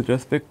do with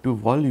respect to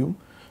volume,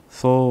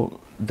 so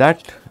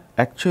that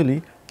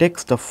actually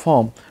takes the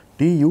form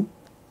du,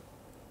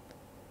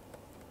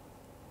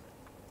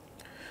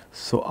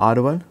 so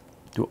r1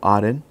 to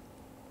rn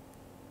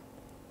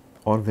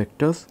or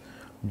vectors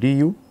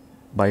du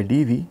by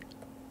dv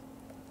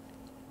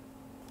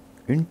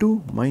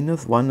into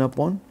minus 1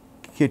 upon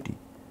kt,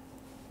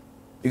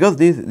 because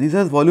these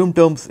has volume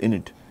terms in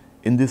it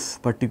in this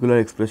particular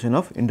expression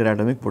of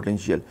interatomic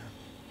potential.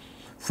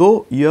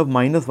 So you have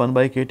minus 1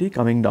 by kt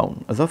coming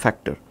down as a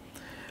factor.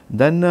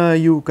 Then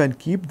you can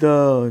keep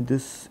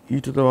this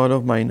e to the power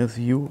of minus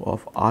u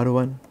of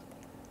r1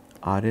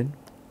 rn,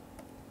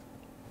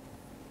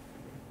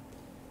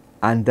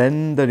 and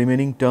then the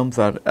remaining terms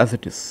are as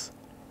it is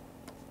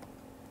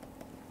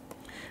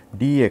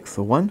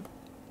dx1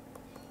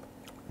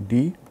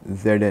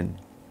 dzn.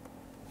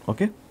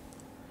 Okay.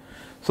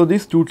 So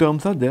these two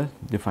terms are there,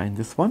 define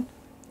this one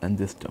and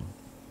this term.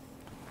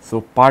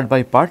 So part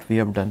by part we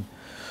have done.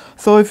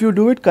 So if you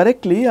do it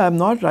correctly, I am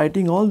not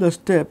writing all the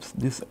steps.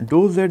 This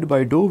dou z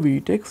by dou v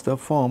takes the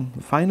form,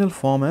 final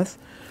form as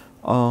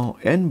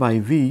n by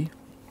v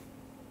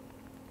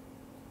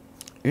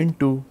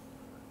into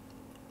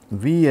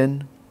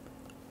Vn,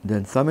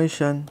 then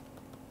summation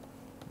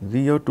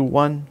 0 to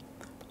 1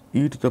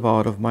 e to the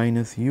power of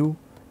minus u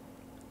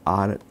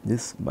r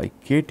this by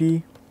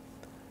kt,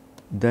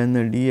 then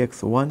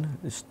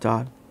dx1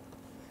 star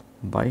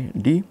by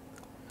d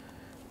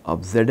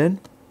of zn,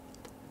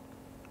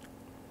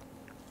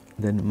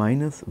 then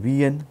minus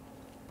Vn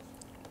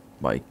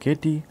by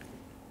kt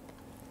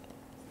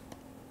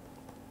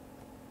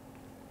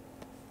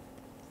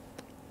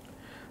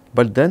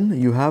but then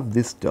you have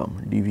this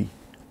term dv,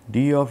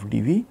 d of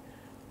dv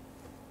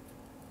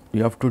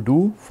you have to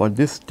do for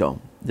this term.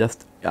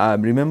 Just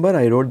remember,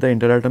 I wrote the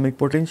interatomic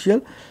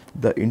potential.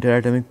 The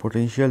interatomic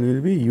potential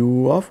will be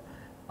u of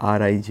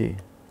rij,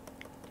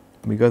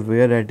 because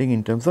we are writing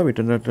in terms of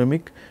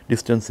interatomic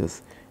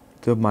distances.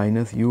 So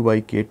minus u by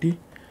kt,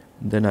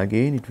 then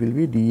again it will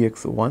be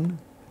dx1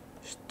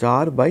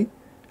 star by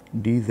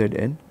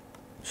dzn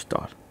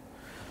star.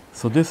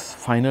 So this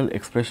final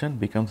expression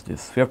becomes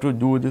this. We have to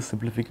do this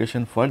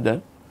simplification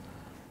further.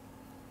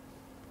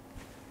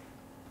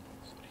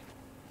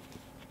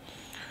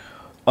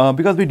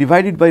 Because we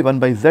divide it by 1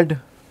 by z,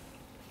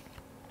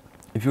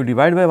 if you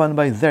divide by 1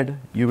 by z,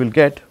 you will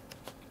get,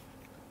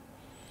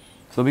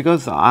 so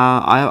because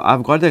I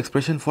have got the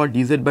expression for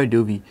dz by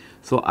dv,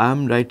 so I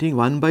am writing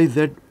 1 by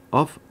z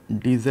of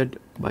dz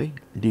by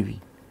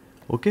dv.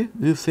 Okay,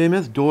 this is same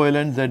as dou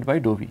ln z by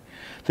dou v.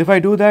 So if I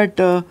do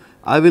that,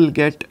 I will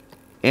get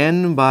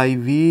n by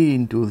v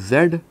into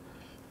z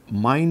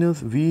minus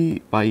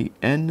v by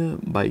n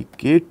by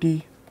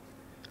kt,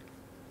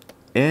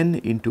 n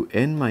into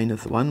n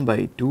minus 1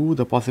 by 2,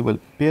 the possible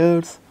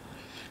pairs,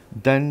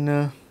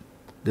 then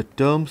the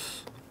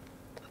terms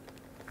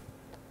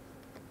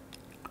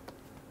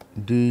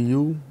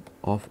du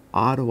of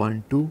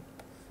r12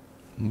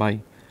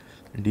 by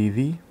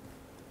dv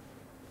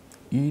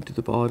e to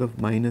the power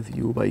of minus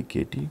u by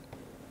kt.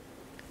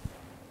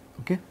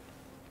 Okay.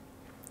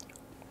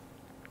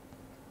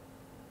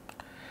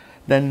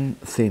 Then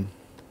same.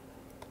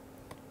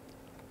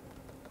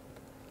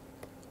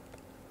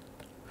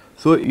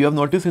 So you have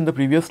noticed in the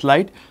previous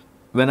slide,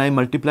 when I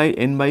multiplied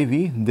n by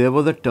v, there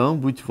was a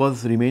term which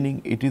was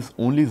remaining, it is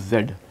only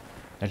z,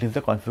 that is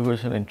the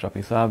configuration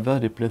entropy. So I have to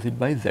replace it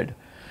by z.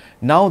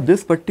 Now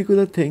this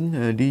particular thing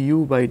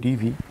du by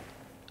dv,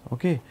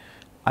 okay,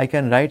 I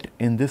can write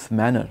in this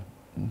manner.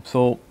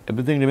 So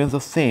everything remains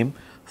the same.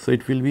 So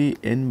it will be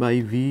n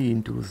by v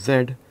into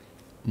z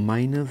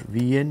minus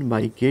vn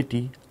by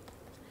kt,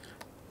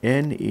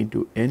 n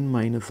into n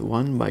minus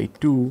 1 by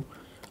 2,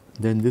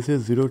 then this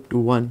is 0 to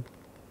 1,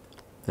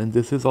 then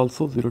this is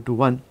also 0 to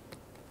 1.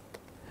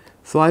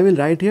 So I will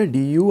write here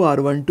du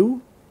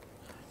r12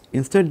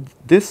 instead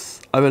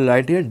this I will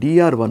write here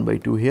dr 1 by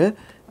 2 here,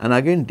 and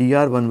again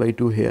dr 1 by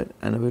 2 here,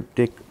 and I will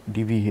take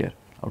dv here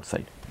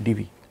outside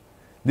dv.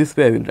 This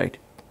way I will write.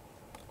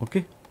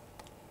 Okay.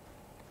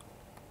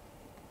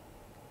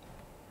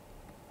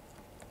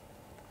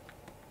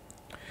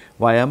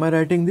 Why am I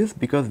writing this?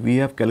 Because we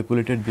have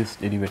calculated this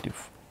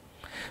derivative.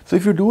 So,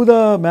 if you do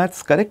the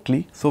maths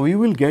correctly, so we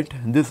will get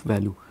this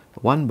value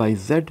 1 by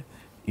z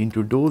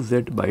into dou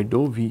z by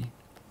dou v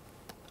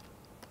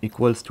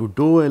equals to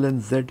dou ln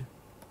z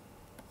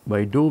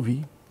by dou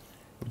v,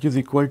 which is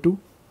equal to,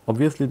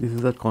 obviously this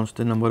is a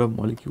constant number of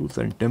molecules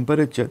and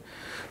temperature.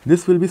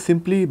 This will be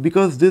simply,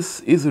 because this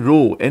is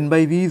rho, n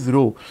by v is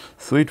rho,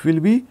 so it will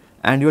be,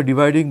 and you are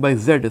dividing by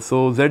z,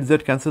 so z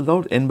cancels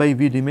out, n by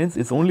v remains,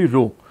 is only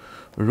rho.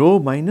 Rho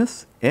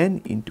minus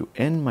n into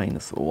n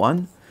minus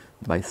 1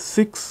 by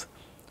 6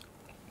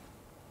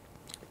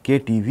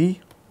 kTV,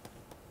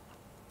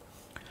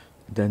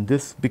 then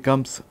this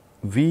becomes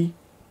V,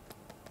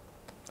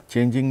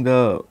 changing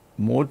the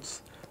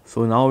modes.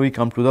 So, now we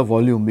come to the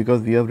volume,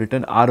 because we have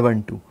written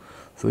R12.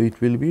 So,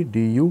 it will be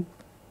du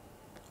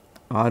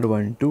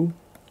R12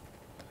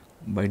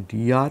 by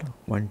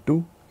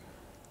dr12,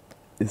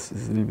 this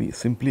will be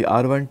simply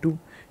R12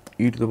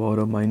 e to the power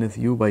of minus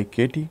u by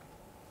kT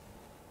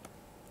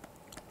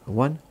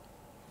 1.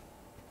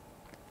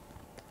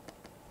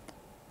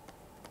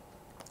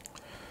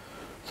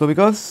 So,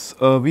 because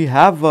we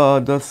have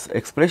this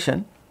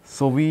expression,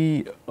 so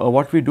we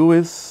what we do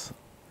is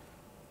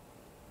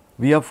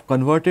we have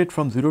converted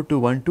from 0 to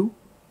 1 to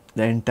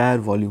the entire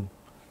volume,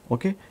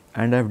 okay,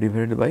 and I have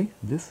divided by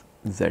this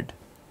z.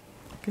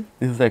 Okay,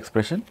 this is the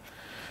expression.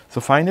 So,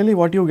 finally,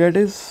 what you get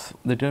is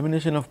the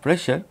determination of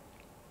pressure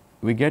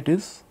we get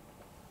is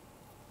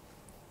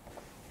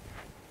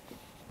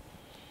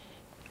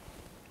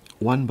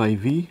 1 by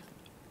v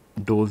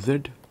dou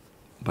z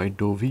by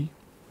dou v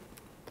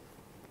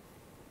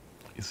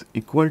is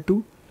equal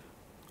to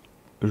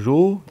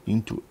rho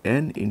into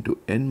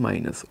n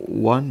minus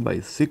 1 by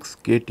 6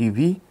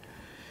 kTV.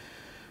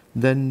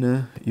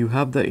 Then you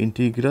have the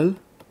integral,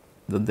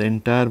 the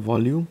entire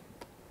volume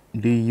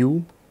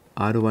du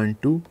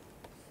R12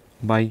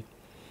 by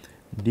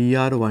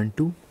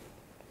dr12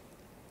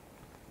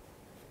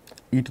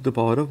 e to the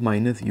power of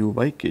minus u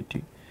by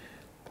kT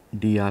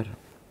drn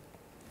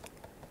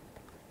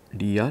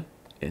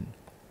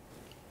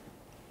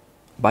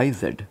by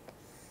z.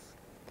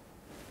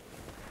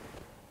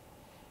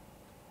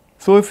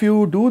 So, if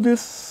you do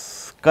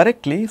this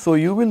correctly, so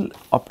you will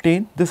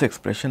obtain this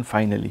expression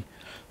finally.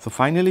 So,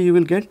 finally you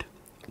will get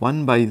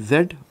 1 by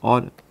z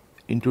or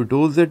into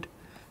dou z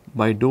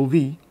by dou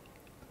v.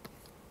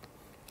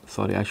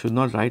 Sorry, I should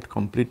not write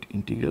complete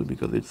integral,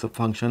 because it is a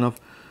function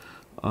of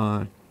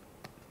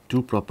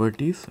two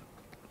properties,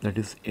 that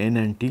is n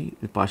and t,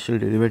 the partial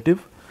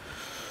derivative.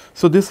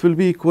 So, this will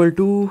be equal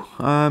to,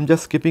 I am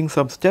just skipping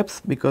some steps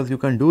because you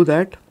can do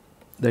that,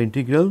 the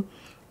integral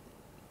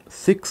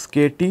 6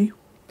 kT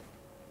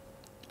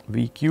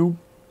v cube,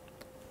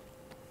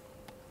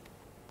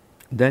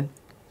 then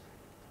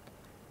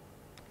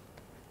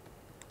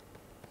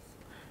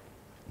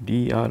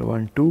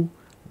dr12,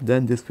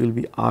 then this will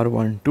be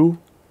r12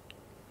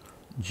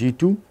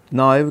 g2.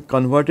 Now, I have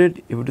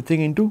converted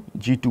everything into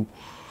g2,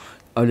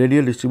 a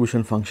radial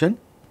distribution function,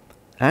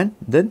 and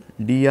then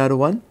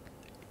dr1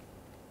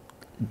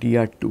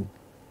 dr2.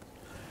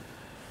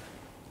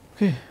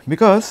 Okay,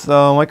 because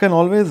I can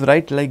always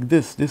write like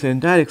this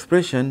entire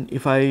expression,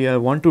 if I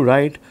want to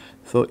write.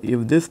 So,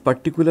 if this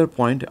particular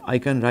point I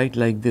can write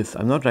like this,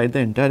 I am not write the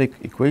entire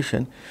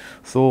equation.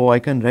 So, I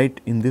can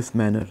write in this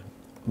manner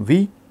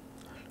v,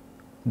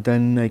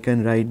 then I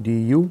can write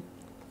du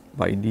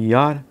by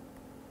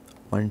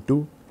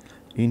dr12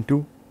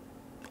 into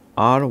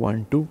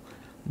r12,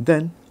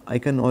 then I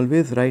can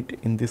always write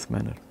in this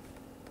manner,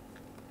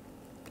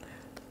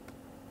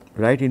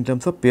 write in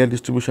terms of pair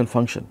distribution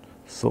function.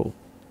 So,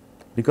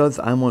 because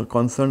I am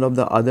concerned of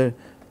the other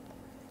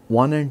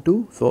 1 and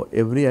 2, so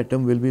every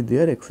atom will be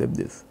there except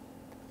this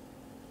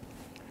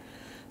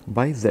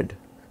by z.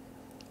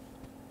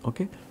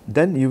 Okay.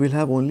 Then you will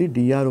have only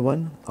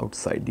dr1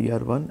 outside,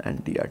 dr1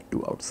 and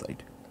dr2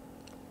 outside.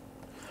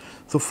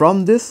 So,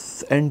 from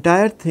this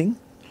entire thing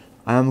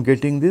I am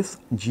getting this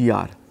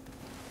gr.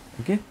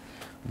 Okay.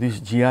 This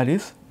gr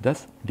is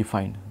thus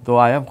defined, though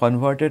I have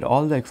converted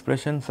all the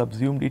expression,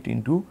 subsumed it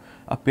into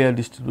a pair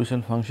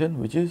distribution function,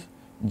 which is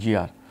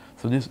gr.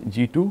 So, this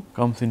g2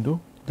 comes into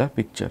the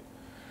picture.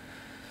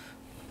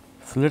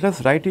 So, let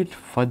us write it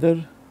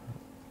further.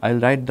 I will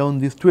write down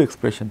these two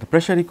expressions, the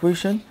pressure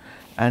equation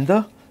and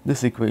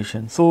this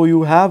equation. So,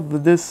 you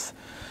have this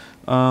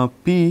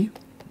P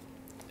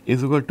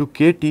is equal to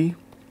kT.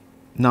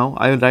 Now,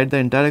 I will write the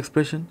entire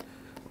expression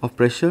of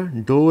pressure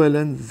dou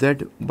ln z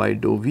by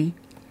dou v.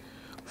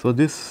 So,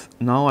 this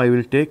now I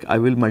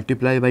will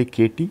multiply by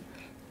kT,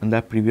 and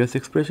that previous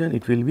expression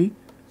it will be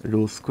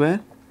rho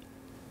square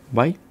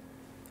by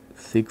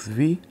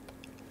 6v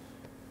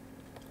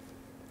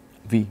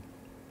v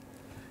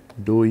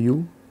dou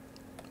u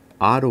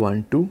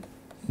r12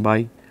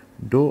 by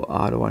dou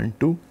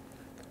r12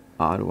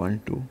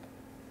 R12,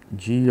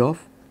 G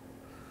of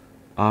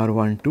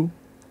R12,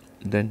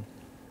 then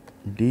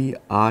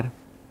dr1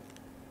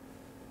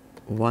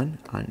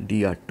 and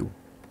dr2.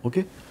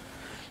 Okay,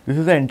 this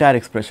is the entire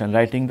expression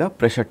writing the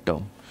pressure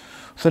term.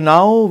 So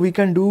now we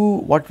can do,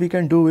 what we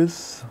can do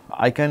is,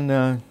 I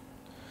can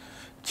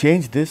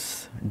change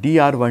this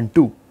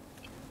dr12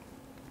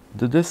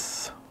 to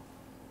this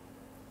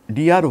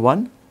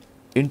dr1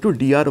 into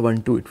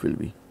dr12, it will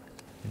be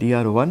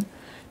dr1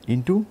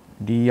 into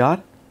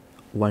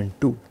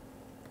dr12.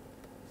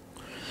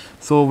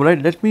 So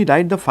let me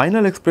write the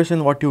final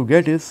expression. What you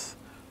get is,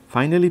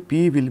 finally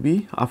P will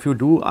be, if you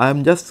do, I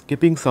am just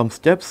skipping some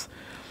steps.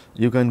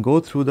 You can go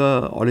through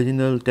the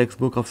original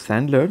textbook of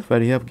Sandler where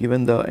he have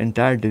given the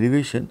entire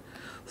derivation.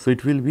 So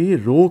it will be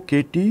rho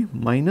kt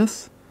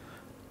minus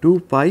 2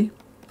 pi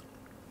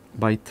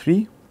by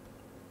 3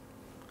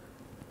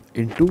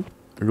 into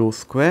rho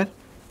square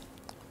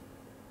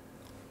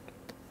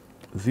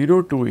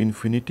 0 to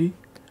infinity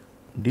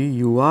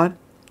dur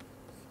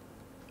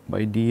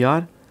by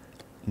dr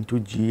into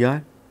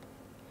gr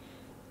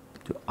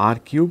to r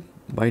cube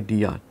by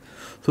dr.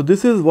 So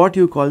this is what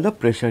you call the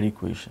pressure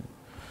equation.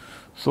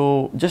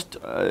 So just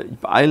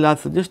I'll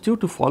suggest you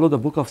to follow the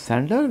book of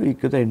Sandler,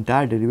 because the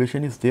entire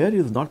derivation is there. It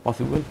is not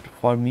possible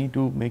for me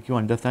to make you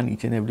understand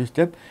each and every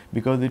step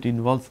because it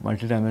involves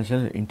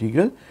multidimensional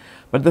integral.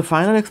 But the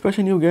final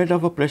expression you get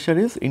of a pressure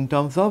is in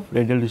terms of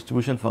radial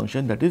distribution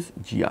function, that is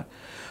gr.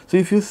 So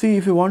if you see,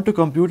 if you want to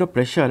compute a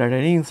pressure at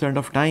any instant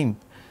of time,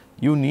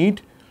 you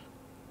need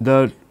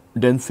the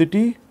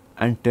density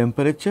and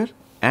temperature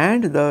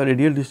and the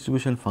radial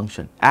distribution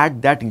function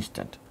at that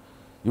instant,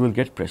 you will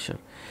get pressure.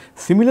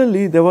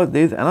 Similarly, there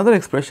is another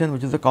expression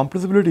which is the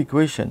compressibility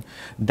equation,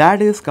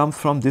 that is comes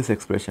from this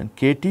expression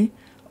kt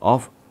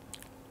of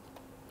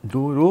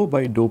dou rho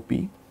by dou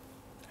p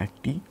at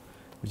t,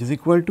 which is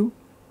equal to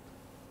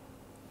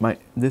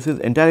this is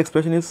entire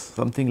expression is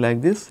something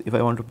like this. If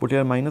I want to put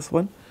here minus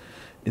 1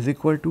 is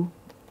equal to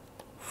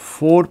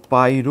 4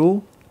 pi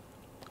rho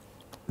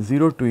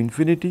 0 to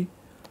infinity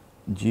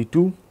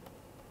g2,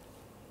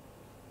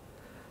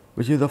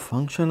 which is a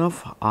function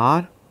of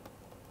r,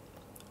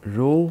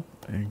 rho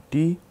and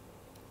t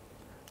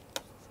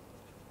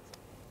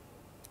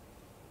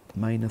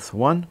minus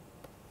 1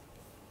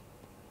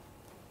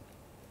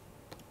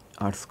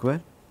 r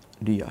square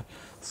dr.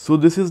 So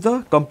this is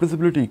the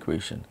compressibility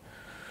equation.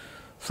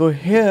 So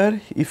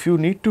here, if you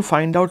need to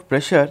find out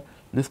pressure,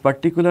 this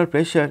particular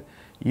pressure,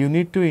 you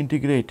need to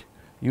integrate,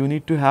 you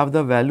need to have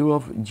the value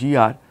of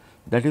gr,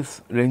 that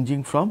is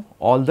ranging from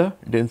all the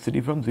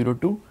density from 0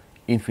 to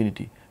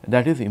infinity,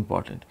 that is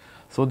important.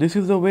 So this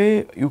is the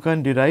way you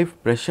can derive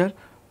pressure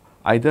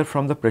either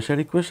from the pressure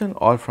equation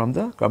or from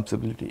the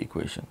compressibility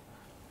equation.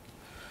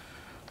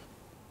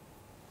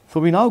 So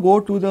we now go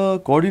to the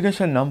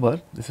coordination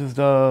number. This is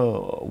the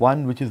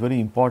one which is very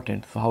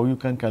important. So how you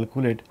can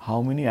calculate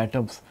how many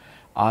atoms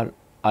are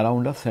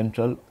around a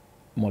central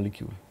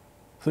molecule.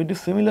 So it is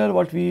similar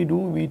what we do,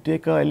 we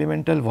take a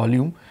elemental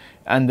volume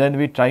and then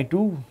we try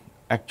to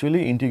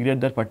actually integrate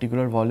that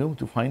particular volume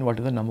to find what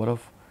is the number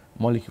of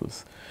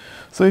molecules.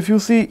 So if you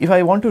see, if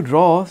I want to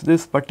draw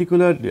this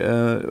particular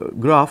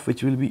graph,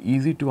 which will be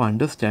easy to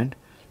understand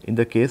in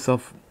the case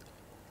of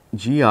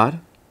gr,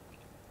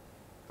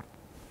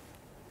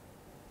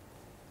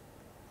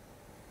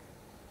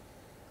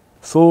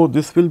 so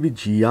this will be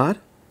gr,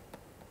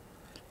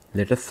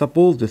 let us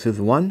suppose this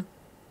is 1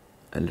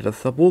 and let us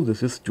suppose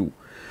this is 2.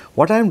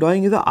 What I am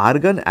drawing is an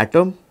argon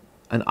atom,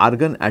 an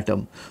argon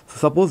atom. So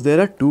suppose there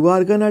are 2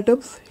 argon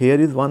atoms,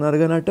 here is 1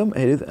 argon atom,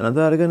 here is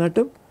another argon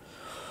atom.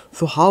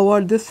 So how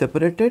are they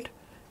separated?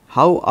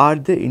 How are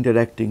they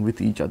interacting with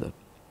each other?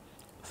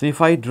 So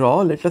if I draw,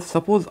 let us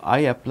suppose I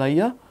apply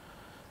a,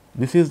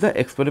 this is the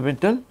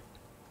experimental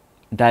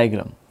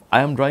diagram. I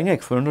am drawing an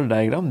experimental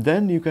diagram,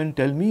 then you can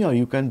tell me or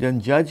you can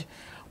then judge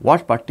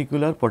what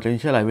particular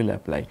potential I will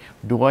apply.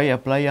 Do I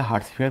apply a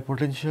hard sphere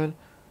potential?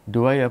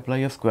 Do I apply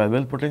a square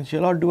well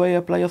potential, or do I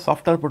apply a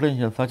softer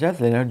potential such as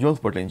Lennard-Jones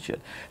potential?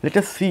 Let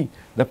us see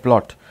the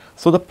plot.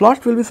 So the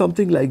plot will be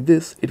something like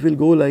this. It will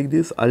go like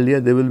this. Earlier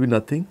there will be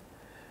nothing,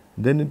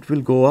 then it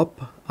will go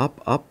up,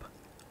 up, up,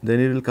 then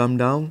it will come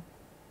down,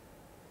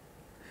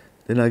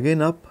 then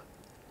again up,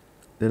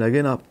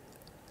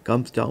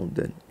 comes down,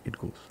 then it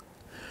goes.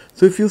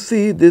 So if you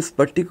see this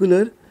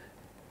particular,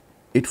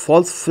 it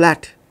falls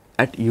flat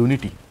at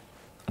unity,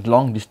 at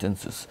long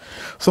distances.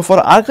 So for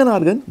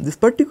argon-argon, this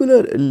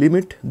particular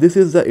limit, this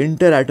is the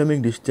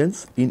interatomic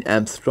distance in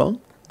Armstrong.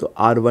 So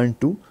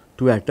R12,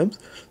 2 atoms.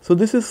 So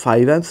this is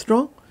 5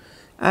 Armstrong,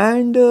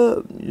 and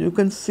you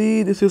can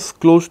see this is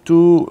close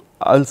to,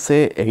 I'll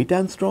say 8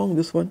 Armstrong,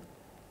 this one.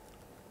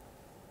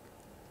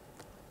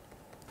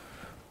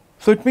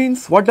 So it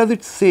means, what does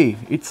it say?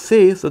 It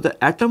says that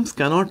the atoms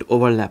cannot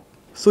overlap.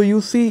 So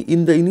you see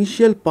in the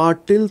initial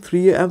part till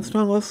 3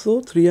 Armstrong or so,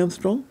 3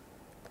 Armstrong,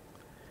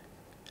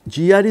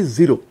 gr is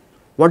 0.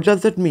 What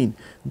does that mean?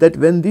 That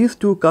when these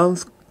two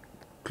comes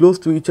close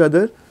to each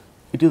other,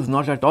 it is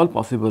not at all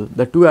possible.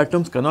 The 2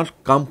 atoms cannot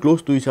come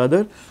close to each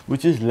other,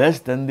 which is less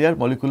than their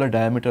molecular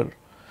diameter.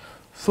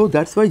 So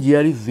that's why GR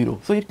is 0.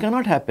 So it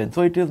cannot happen.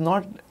 So it is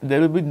not, there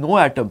will be no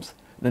atoms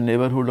in the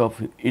neighborhood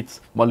of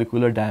its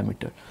molecular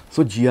diameter.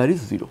 So GR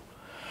is 0.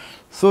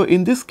 So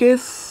in this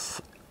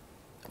case,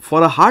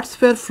 for a hard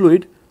sphere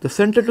fluid, the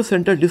center to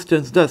center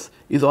distance thus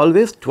is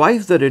always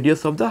twice the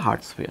radius of the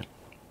hard sphere.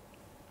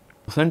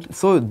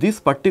 So this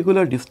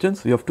particular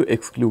distance we have to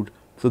exclude.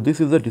 So this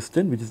is the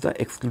distance which is the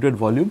excluded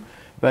volume,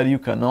 where you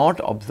cannot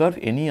observe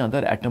any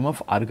other atom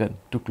of argon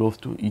too close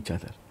to each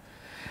other.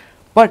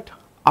 But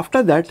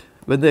after that,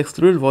 when the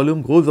excluded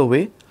volume goes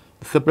away,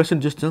 the separation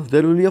distance,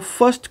 there will be a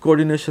first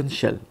coordination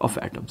shell of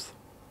atoms,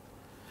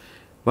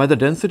 where the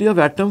density of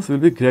atoms will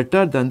be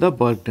greater than the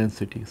bulk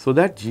density. So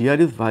that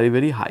GR is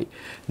very high.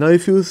 Now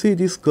if you see,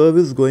 this curve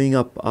is going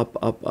up,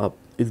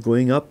 is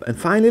going up, and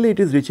finally it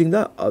is reaching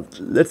the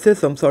let us say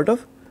some sort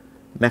of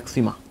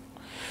maxima.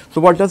 So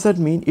what does that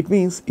mean? It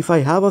means if I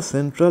have a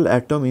central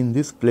atom in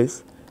this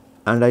place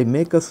and I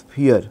make a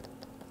sphere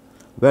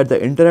where the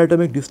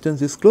interatomic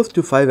distance is close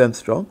to 5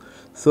 angstrom,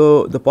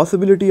 so the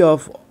possibility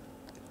of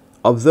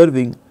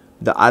observing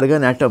the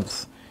argon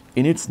atoms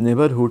in its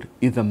neighborhood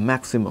is a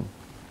maximum.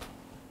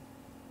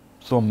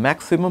 So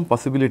maximum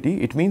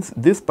possibility, it means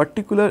this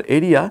particular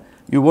area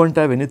you won't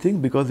have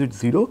anything because it's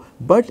 0,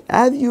 but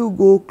as you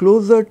go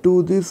closer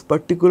to this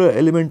particular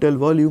elemental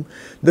volume,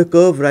 the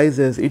curve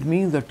rises. It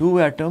means the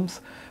two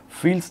atoms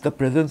feels the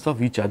presence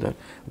of each other.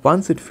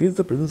 Once it feels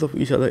the presence of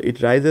each other,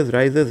 it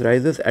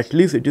rises, at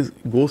least it is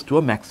goes to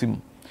a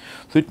maximum.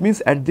 So it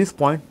means at this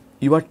point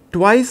you are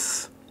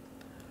twice,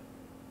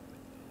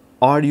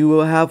 or you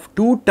have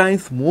 2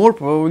 times more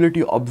probability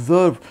to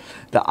observe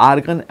the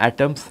argon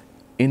atoms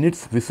in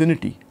its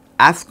vicinity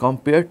as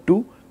compared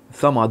to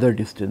some other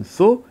distance.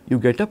 So you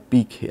get a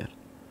peak here.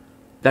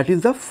 That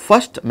is the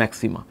first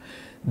maxima.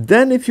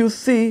 Then if you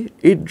see,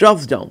 it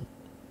drops down.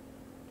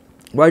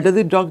 Why does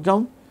it drop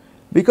down?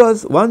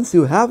 Because once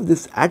you have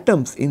these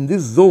atoms in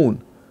this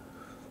zone,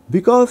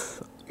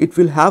 because it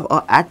will have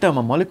a atom,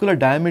 a molecular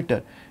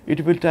diameter,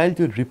 it will try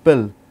to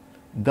repel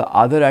the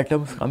other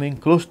atoms coming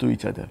close to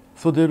each other.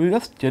 So there will be a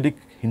steric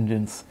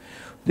hindrance.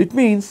 It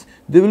means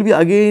there will be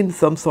again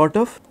some sort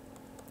of,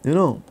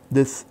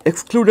 this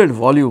excluded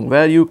volume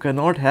where you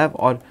cannot have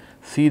or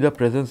see the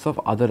presence of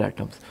other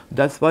atoms.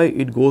 That is why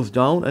it goes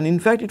down, and in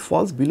fact it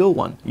falls below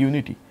 1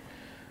 unity,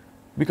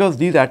 because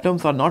these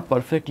atoms are not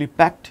perfectly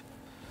packed.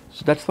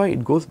 So that is why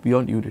it goes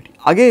beyond unity.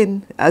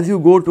 Again, as you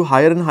go to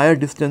higher and higher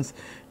distance,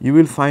 you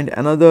will find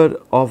another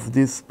of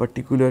this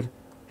particular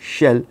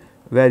shell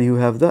where you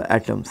have the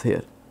atoms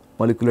here,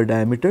 molecular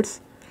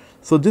diameters.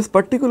 So this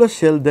particular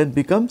shell then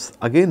becomes,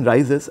 again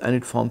rises, and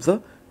it forms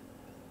a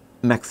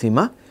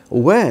maxima,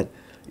 where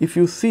if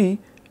you see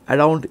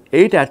around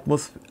 8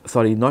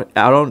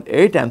 around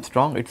 8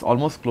 angstrom, it is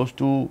almost close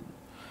to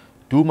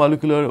 2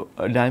 molecular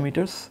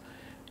diameters,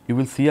 you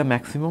will see a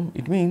maximum.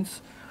 It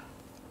means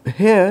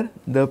here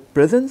the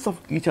presence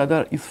of each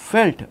other is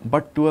felt,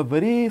 but to a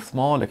very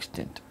small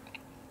extent.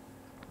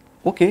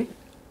 Okay,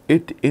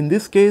 in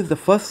this case the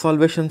first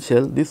solvation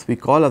shell, this we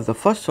call as the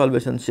first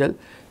solvation shell,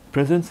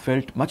 presence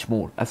felt much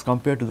more as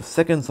compared to the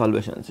second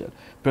solvation shell,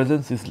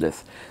 presence is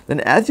less. Then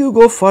as you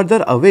go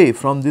further away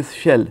from this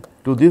shell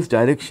to this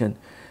direction,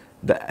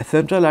 the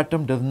central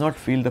atom does not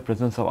feel the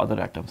presence of other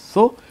atoms.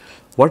 So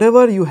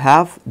whatever you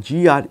have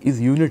GR is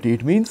unity.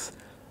 It means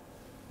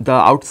the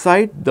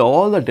outside,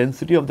 all the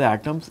density of the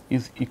atoms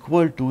is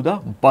equal to the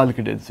bulk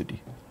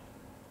density.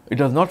 It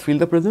does not feel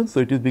the presence,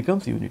 so it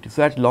becomes unity.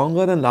 So at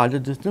longer and larger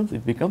distance,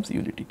 it becomes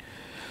unity.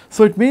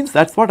 So it means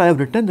that is what I have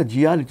written, the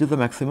GR, which is the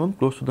maximum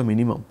close to the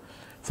minimum.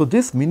 So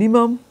this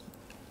minimum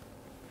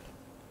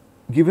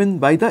given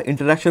by the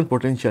interaction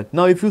potential.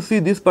 Now if you see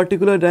this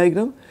particular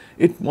diagram,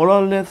 it more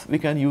or less we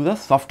can use a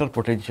softer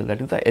potential,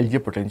 that is the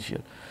LJ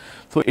potential.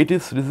 So it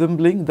is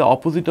resembling the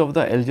opposite of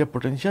the LJ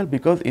potential,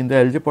 because in the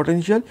LJ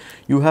potential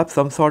you have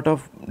some sort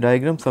of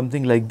diagram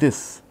something like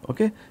this.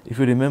 Okay, if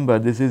you remember,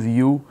 this is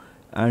U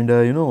and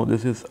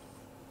this is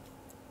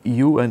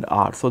U and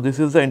R. So this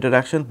is the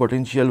interaction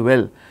potential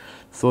well.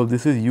 So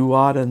this is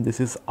UR and this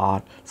is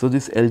R. So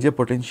this LJ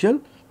potential,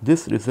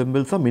 this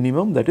resembles a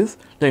minimum, that is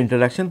the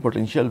interaction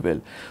potential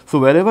well. So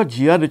wherever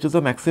GR reaches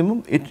a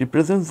maximum, it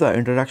represents the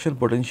interaction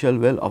potential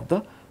well of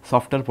the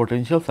softer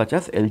potential such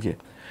as LJ.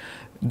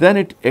 Then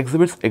it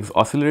exhibits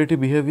oscillatory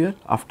behavior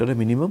after a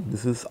minimum.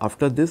 This is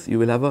after this you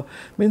will have a,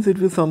 means it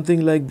will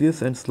something like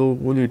this and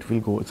slowly it will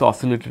go, it is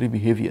oscillatory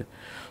behavior.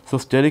 So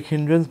steric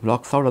hindrance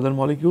blocks out other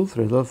molecules,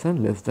 results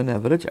in less than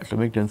average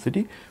atomic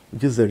density,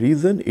 which is the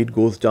reason it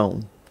goes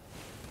down.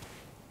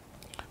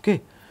 Okay.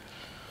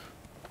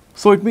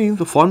 So it means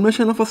the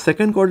formation of a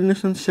second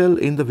coordination shell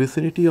in the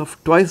vicinity of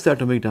twice the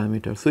atomic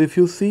diameter. So if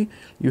you see,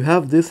 you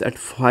have this at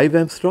 5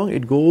 angstrom,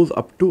 it goes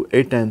up to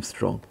 8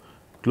 angstrom,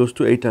 close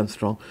to 8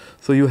 angstrom.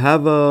 So you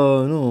have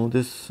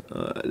this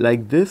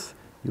like this,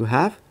 you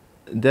have,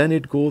 then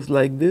it goes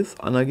like this,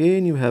 and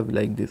again you have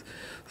like this.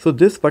 So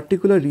this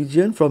particular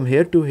region from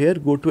here to here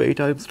go to 8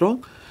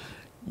 angstrom,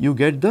 you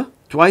get the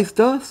twice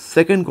the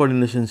second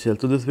coordination shell.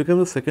 So, this becomes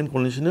the second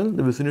coordination shell in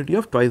the vicinity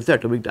of twice the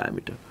atomic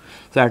diameter.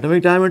 So,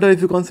 atomic diameter,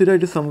 if you consider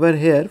it is somewhere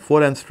here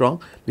 4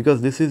 angstrom,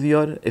 because this is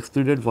your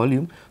excluded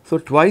volume. So,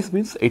 twice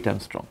means 8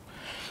 angstrom.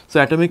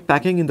 So, atomic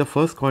packing in the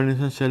first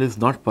coordination shell is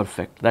not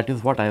perfect. That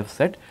is what I have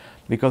said,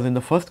 because in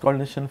the first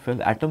coordination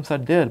shell atoms are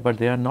there, but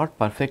they are not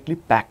perfectly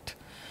packed.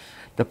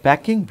 The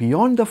packing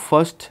beyond the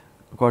first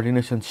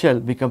coordination shell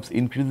becomes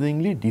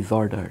increasingly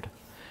disordered,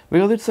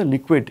 because it is a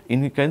liquid.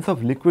 In the case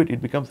of liquid,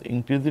 it becomes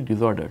increasingly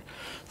disordered.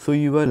 So,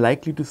 you are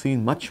likely to see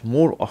much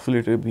more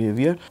oscillatory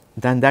behavior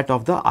than that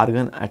of the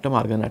argon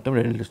atom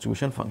radial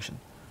distribution function.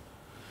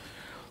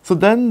 So,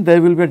 then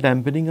there will be a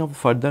dampening of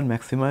further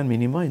maxima and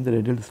minima in the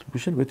radial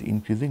distribution with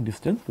increasing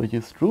distance, which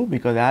is true,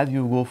 because as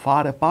you go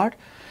far apart,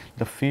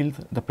 the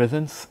field, the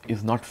presence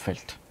is not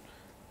felt.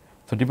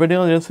 So, depending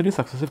on the density,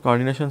 successive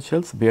coordination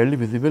shells barely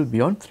visible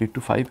beyond 3 to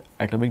 5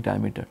 atomic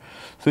diameter.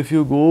 So, if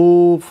you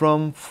go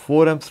from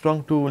 4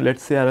 angstrom to, let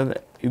us say around,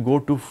 you go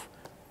to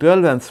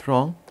 12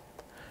 angstrom,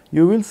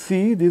 you will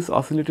see this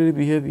oscillatory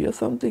behavior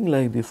something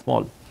like this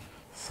small.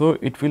 So,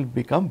 it will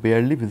become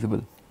barely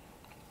visible.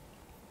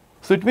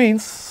 So, it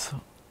means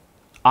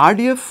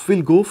RDF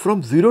will go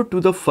from 0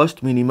 to the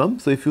first minimum.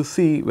 So, if you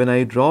see when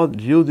I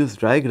drew this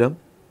diagram,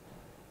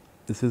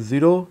 this is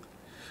 0,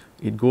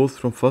 it goes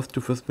from first to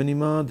first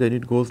minima, then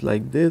it goes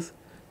like this,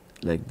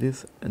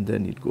 and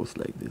then it goes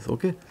like this.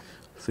 Okay.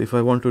 So, if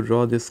I want to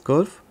draw this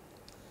curve,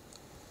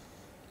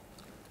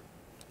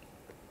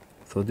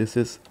 so this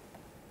is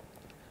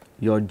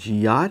your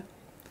GR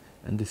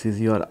and this is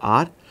your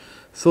R.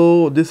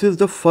 So, this is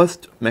the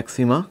first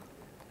maxima,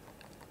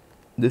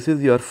 this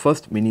is your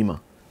first minima.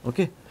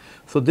 Okay.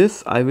 So,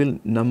 this I will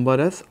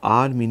number as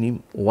R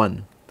minim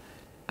 1,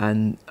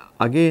 and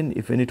again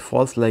if when it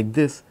falls like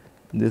this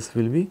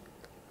will be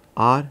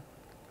R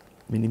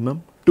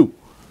minimum 2.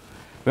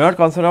 We are not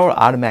considering our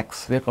R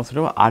max, we are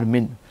considering our R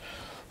min.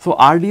 So,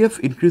 RDF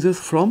increases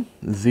from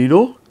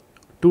 0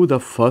 to the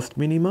first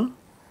minima,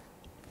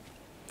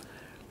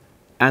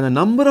 and the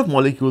number of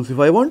molecules, if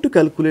I want to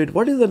calculate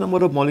what is the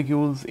number of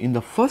molecules in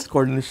the first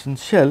coordination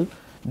shell,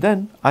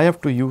 then I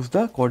have to use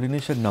the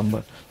coordination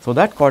number. So,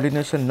 that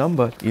coordination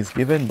number is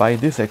given by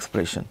this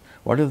expression.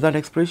 What is that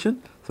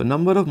expression? So,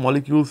 number of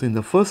molecules in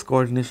the first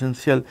coordination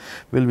shell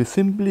will be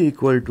simply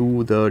equal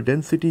to the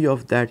density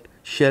of that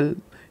shell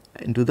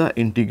into the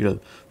integral.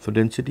 So,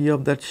 density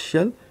of that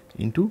shell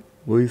into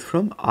goes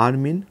from R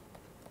min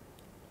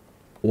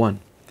 1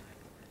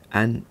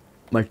 and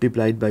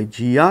multiplied by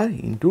GR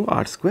into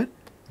R square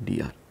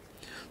dr.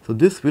 So,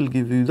 this will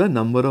give you the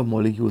number of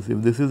molecules.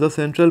 If this is the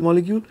central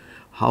molecule,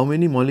 how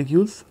many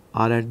molecules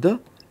are at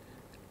the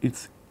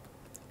its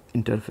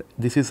interface?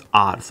 This is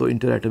R. So,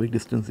 interatomic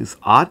distance is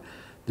R.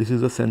 This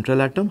is the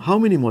central atom. How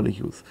many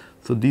molecules?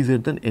 So, these are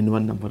the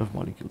N1 number of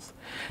molecules.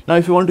 Now,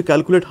 if you want to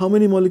calculate how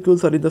many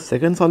molecules are in the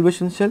second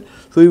solvation shell,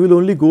 so you will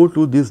only go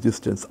to this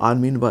distance R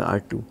min by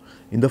R2.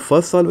 In the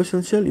first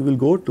solvation shell, you will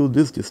go to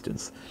this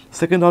distance.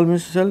 Second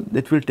solvation shell,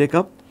 that will take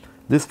up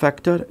this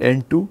factor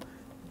N2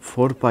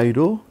 4 pi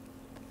rho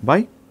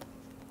by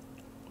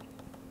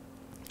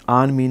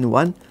R min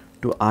 1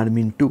 to R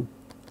min 2.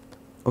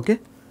 Okay.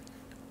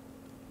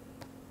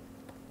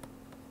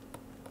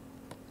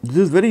 This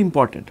is very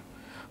important.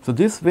 So,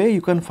 this way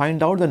you can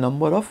find out the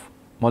number of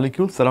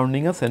molecules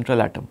surrounding a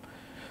central atom.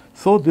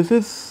 So, this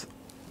is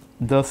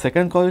the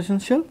second coordination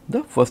shell,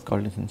 the first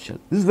coordination shell.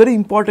 This is very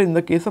important in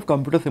the case of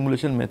computer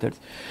simulation methods,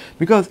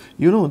 because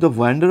you know the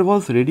van der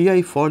Waals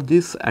radii for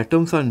these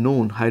atoms are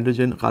known: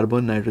 hydrogen,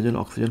 carbon, nitrogen,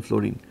 oxygen,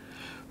 fluorine.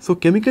 So,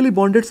 chemically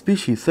bonded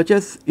species, such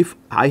as if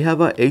I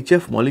have a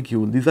HF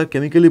molecule, these are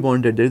chemically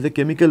bonded, there is a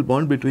chemical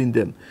bond between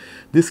them.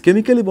 This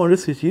chemically bonded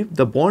species,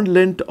 the bond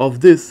length of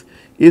this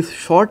is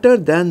shorter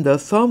than the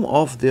sum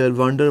of their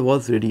van der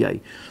Waals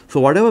radii. So,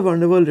 whatever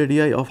van der Waals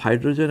radii of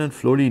hydrogen and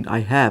fluorine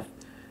I have,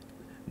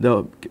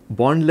 the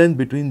bond length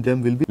between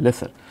them will be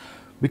lesser,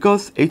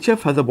 because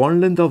HF has a bond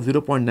length of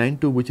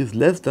 0.92, which is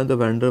less than the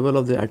van der Waals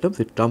of the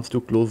atoms. It comes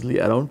to closely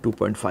around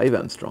 2.5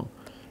 angstrom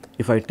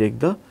if I take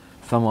the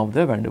sum of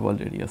the van der Waals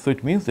radii. So,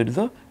 it means there is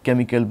a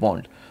chemical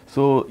bond.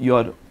 So,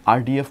 your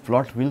RDF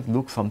plot will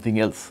look something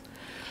else.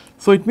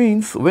 So, it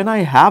means when I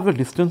have the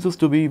distances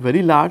to be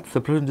very large,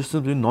 separation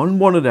distance between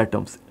non-bonded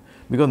atoms,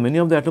 because many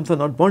of the atoms are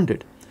not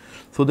bonded.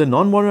 So, the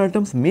non-bonded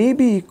atoms may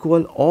be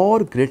equal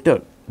or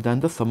greater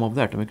than the sum of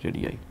the atomic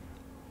radii.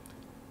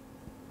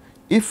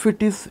 If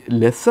it is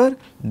lesser,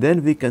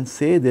 then we can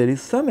say there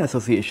is some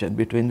association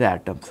between the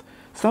atoms,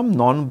 some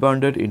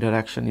non-bonded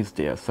interaction is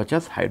there, such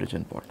as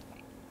hydrogen bond.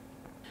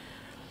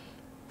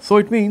 So,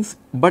 it means,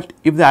 but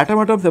if the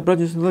atom-atom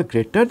separation distance are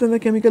greater than the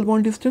chemical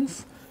bond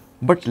distance,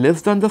 but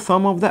less than the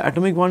sum of the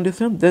atomic bond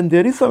distance, then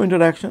there is some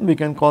interaction, we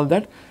can call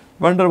that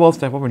van der Waals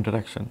type of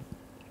interaction.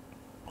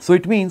 So,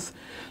 it means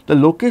the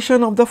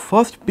location of the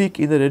first peak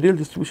in the radial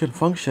distribution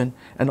function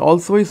and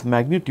also its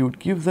magnitude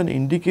gives an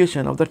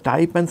indication of the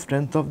type and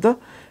strength of the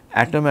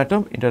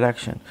atom-atom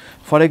interaction.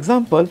 For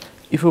example,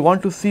 if you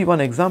want to see one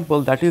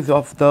example, that is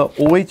of the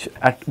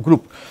OH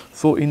group.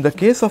 So, in the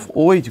case of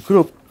OH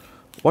group,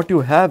 what you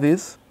have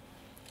is,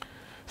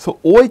 So,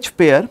 OH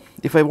pair,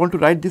 if I want to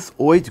write this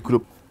OH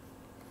group,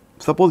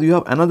 suppose you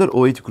have another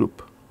OH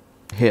group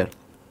here,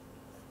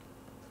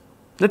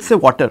 let us say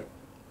water,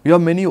 you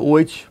have many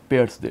OH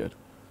pairs there.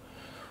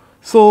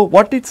 So,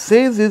 what it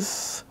says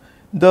is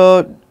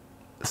the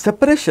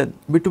separation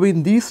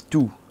between these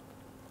two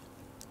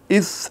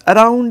is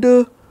around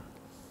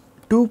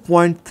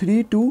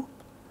 2.3 to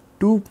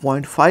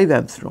 2.5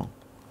 Angstrom.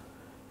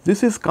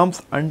 This is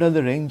comes under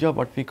the range of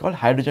what we call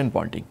hydrogen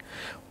bonding.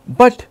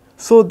 But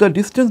so the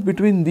distance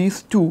between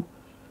these two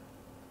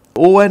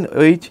O and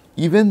H,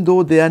 even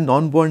though they are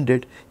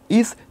non-bonded,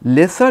 is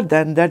lesser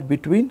than that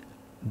between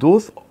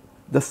those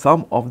the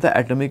sum of the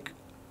atomic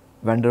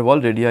van der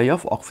Waals radii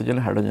of oxygen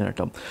and hydrogen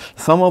atom.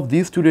 Sum of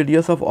these two radii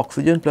of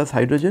oxygen plus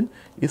hydrogen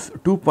is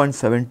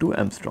 2.72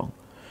 Angstrom.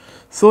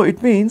 So,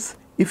 it means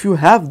if you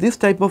have this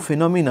type of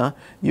phenomena,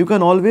 you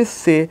can always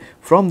say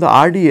from the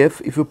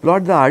RDF, if you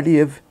plot the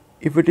RDF,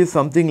 if it is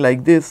something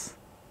like this.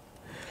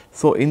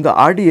 So, in the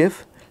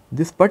RDF,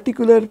 this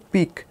particular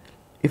peak,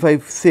 if I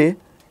say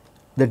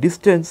the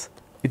distance,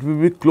 it will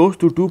be close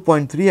to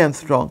 2.3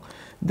 Angstrom,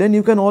 then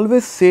you can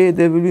always say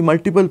there will be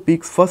multiple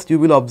peaks. First you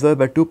will observe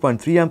at 2.3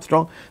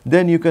 Angstrom,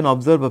 then you can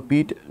observe a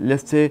peak.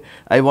 Let us say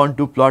I want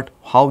to plot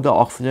how the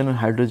oxygen and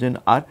hydrogen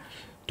are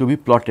to be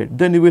plotted,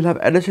 then you will have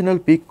additional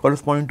peak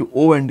corresponding to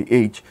O and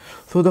H.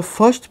 So, the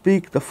first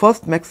peak, the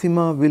first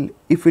maxima will,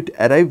 if it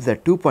arrives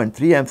at 2.3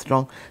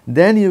 Angstrom,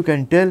 then you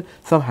can tell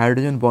some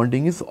hydrogen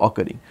bonding is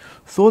occurring.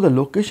 So, the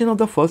location of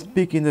the first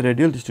peak in the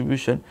radial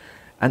distribution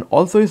and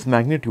also its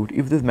magnitude,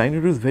 if this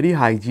magnitude is very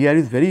high, GR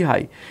is very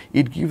high,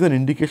 it gives an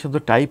indication of the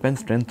type and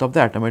strength of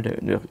the atomic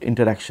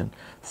interaction.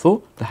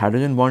 So, the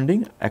hydrogen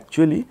bonding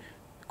actually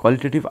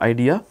qualitative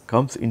idea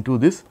comes into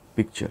this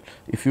picture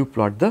if you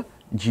plot the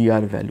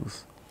GR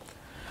values.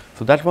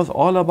 So, that was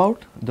all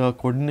about the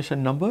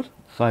coordination number.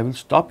 So, I will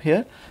stop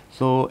here.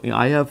 So,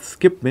 I have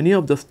skipped many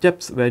of the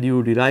steps where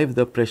you derive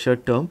the pressure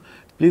term.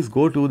 Please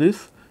go to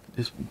this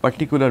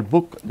particular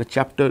book, the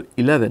chapter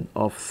 11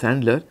 of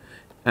Sandler,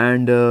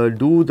 and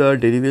do the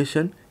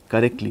derivation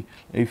correctly.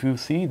 If you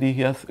see,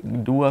 he has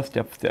do a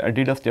step, I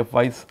did a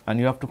stepwise,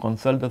 and you have to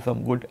consult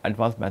some good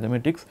advanced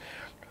mathematics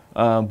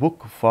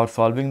book for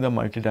solving the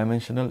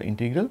multidimensional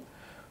integral.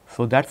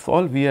 So, that is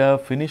all. We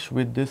have finished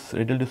with this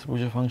radial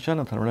distribution function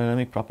and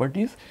thermodynamic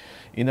properties.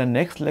 In the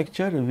next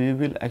lecture, we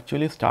will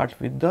actually start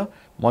with the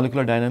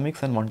molecular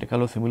dynamics and Monte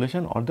Carlo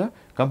simulation or the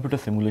computer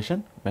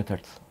simulation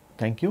methods.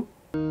 Thank you.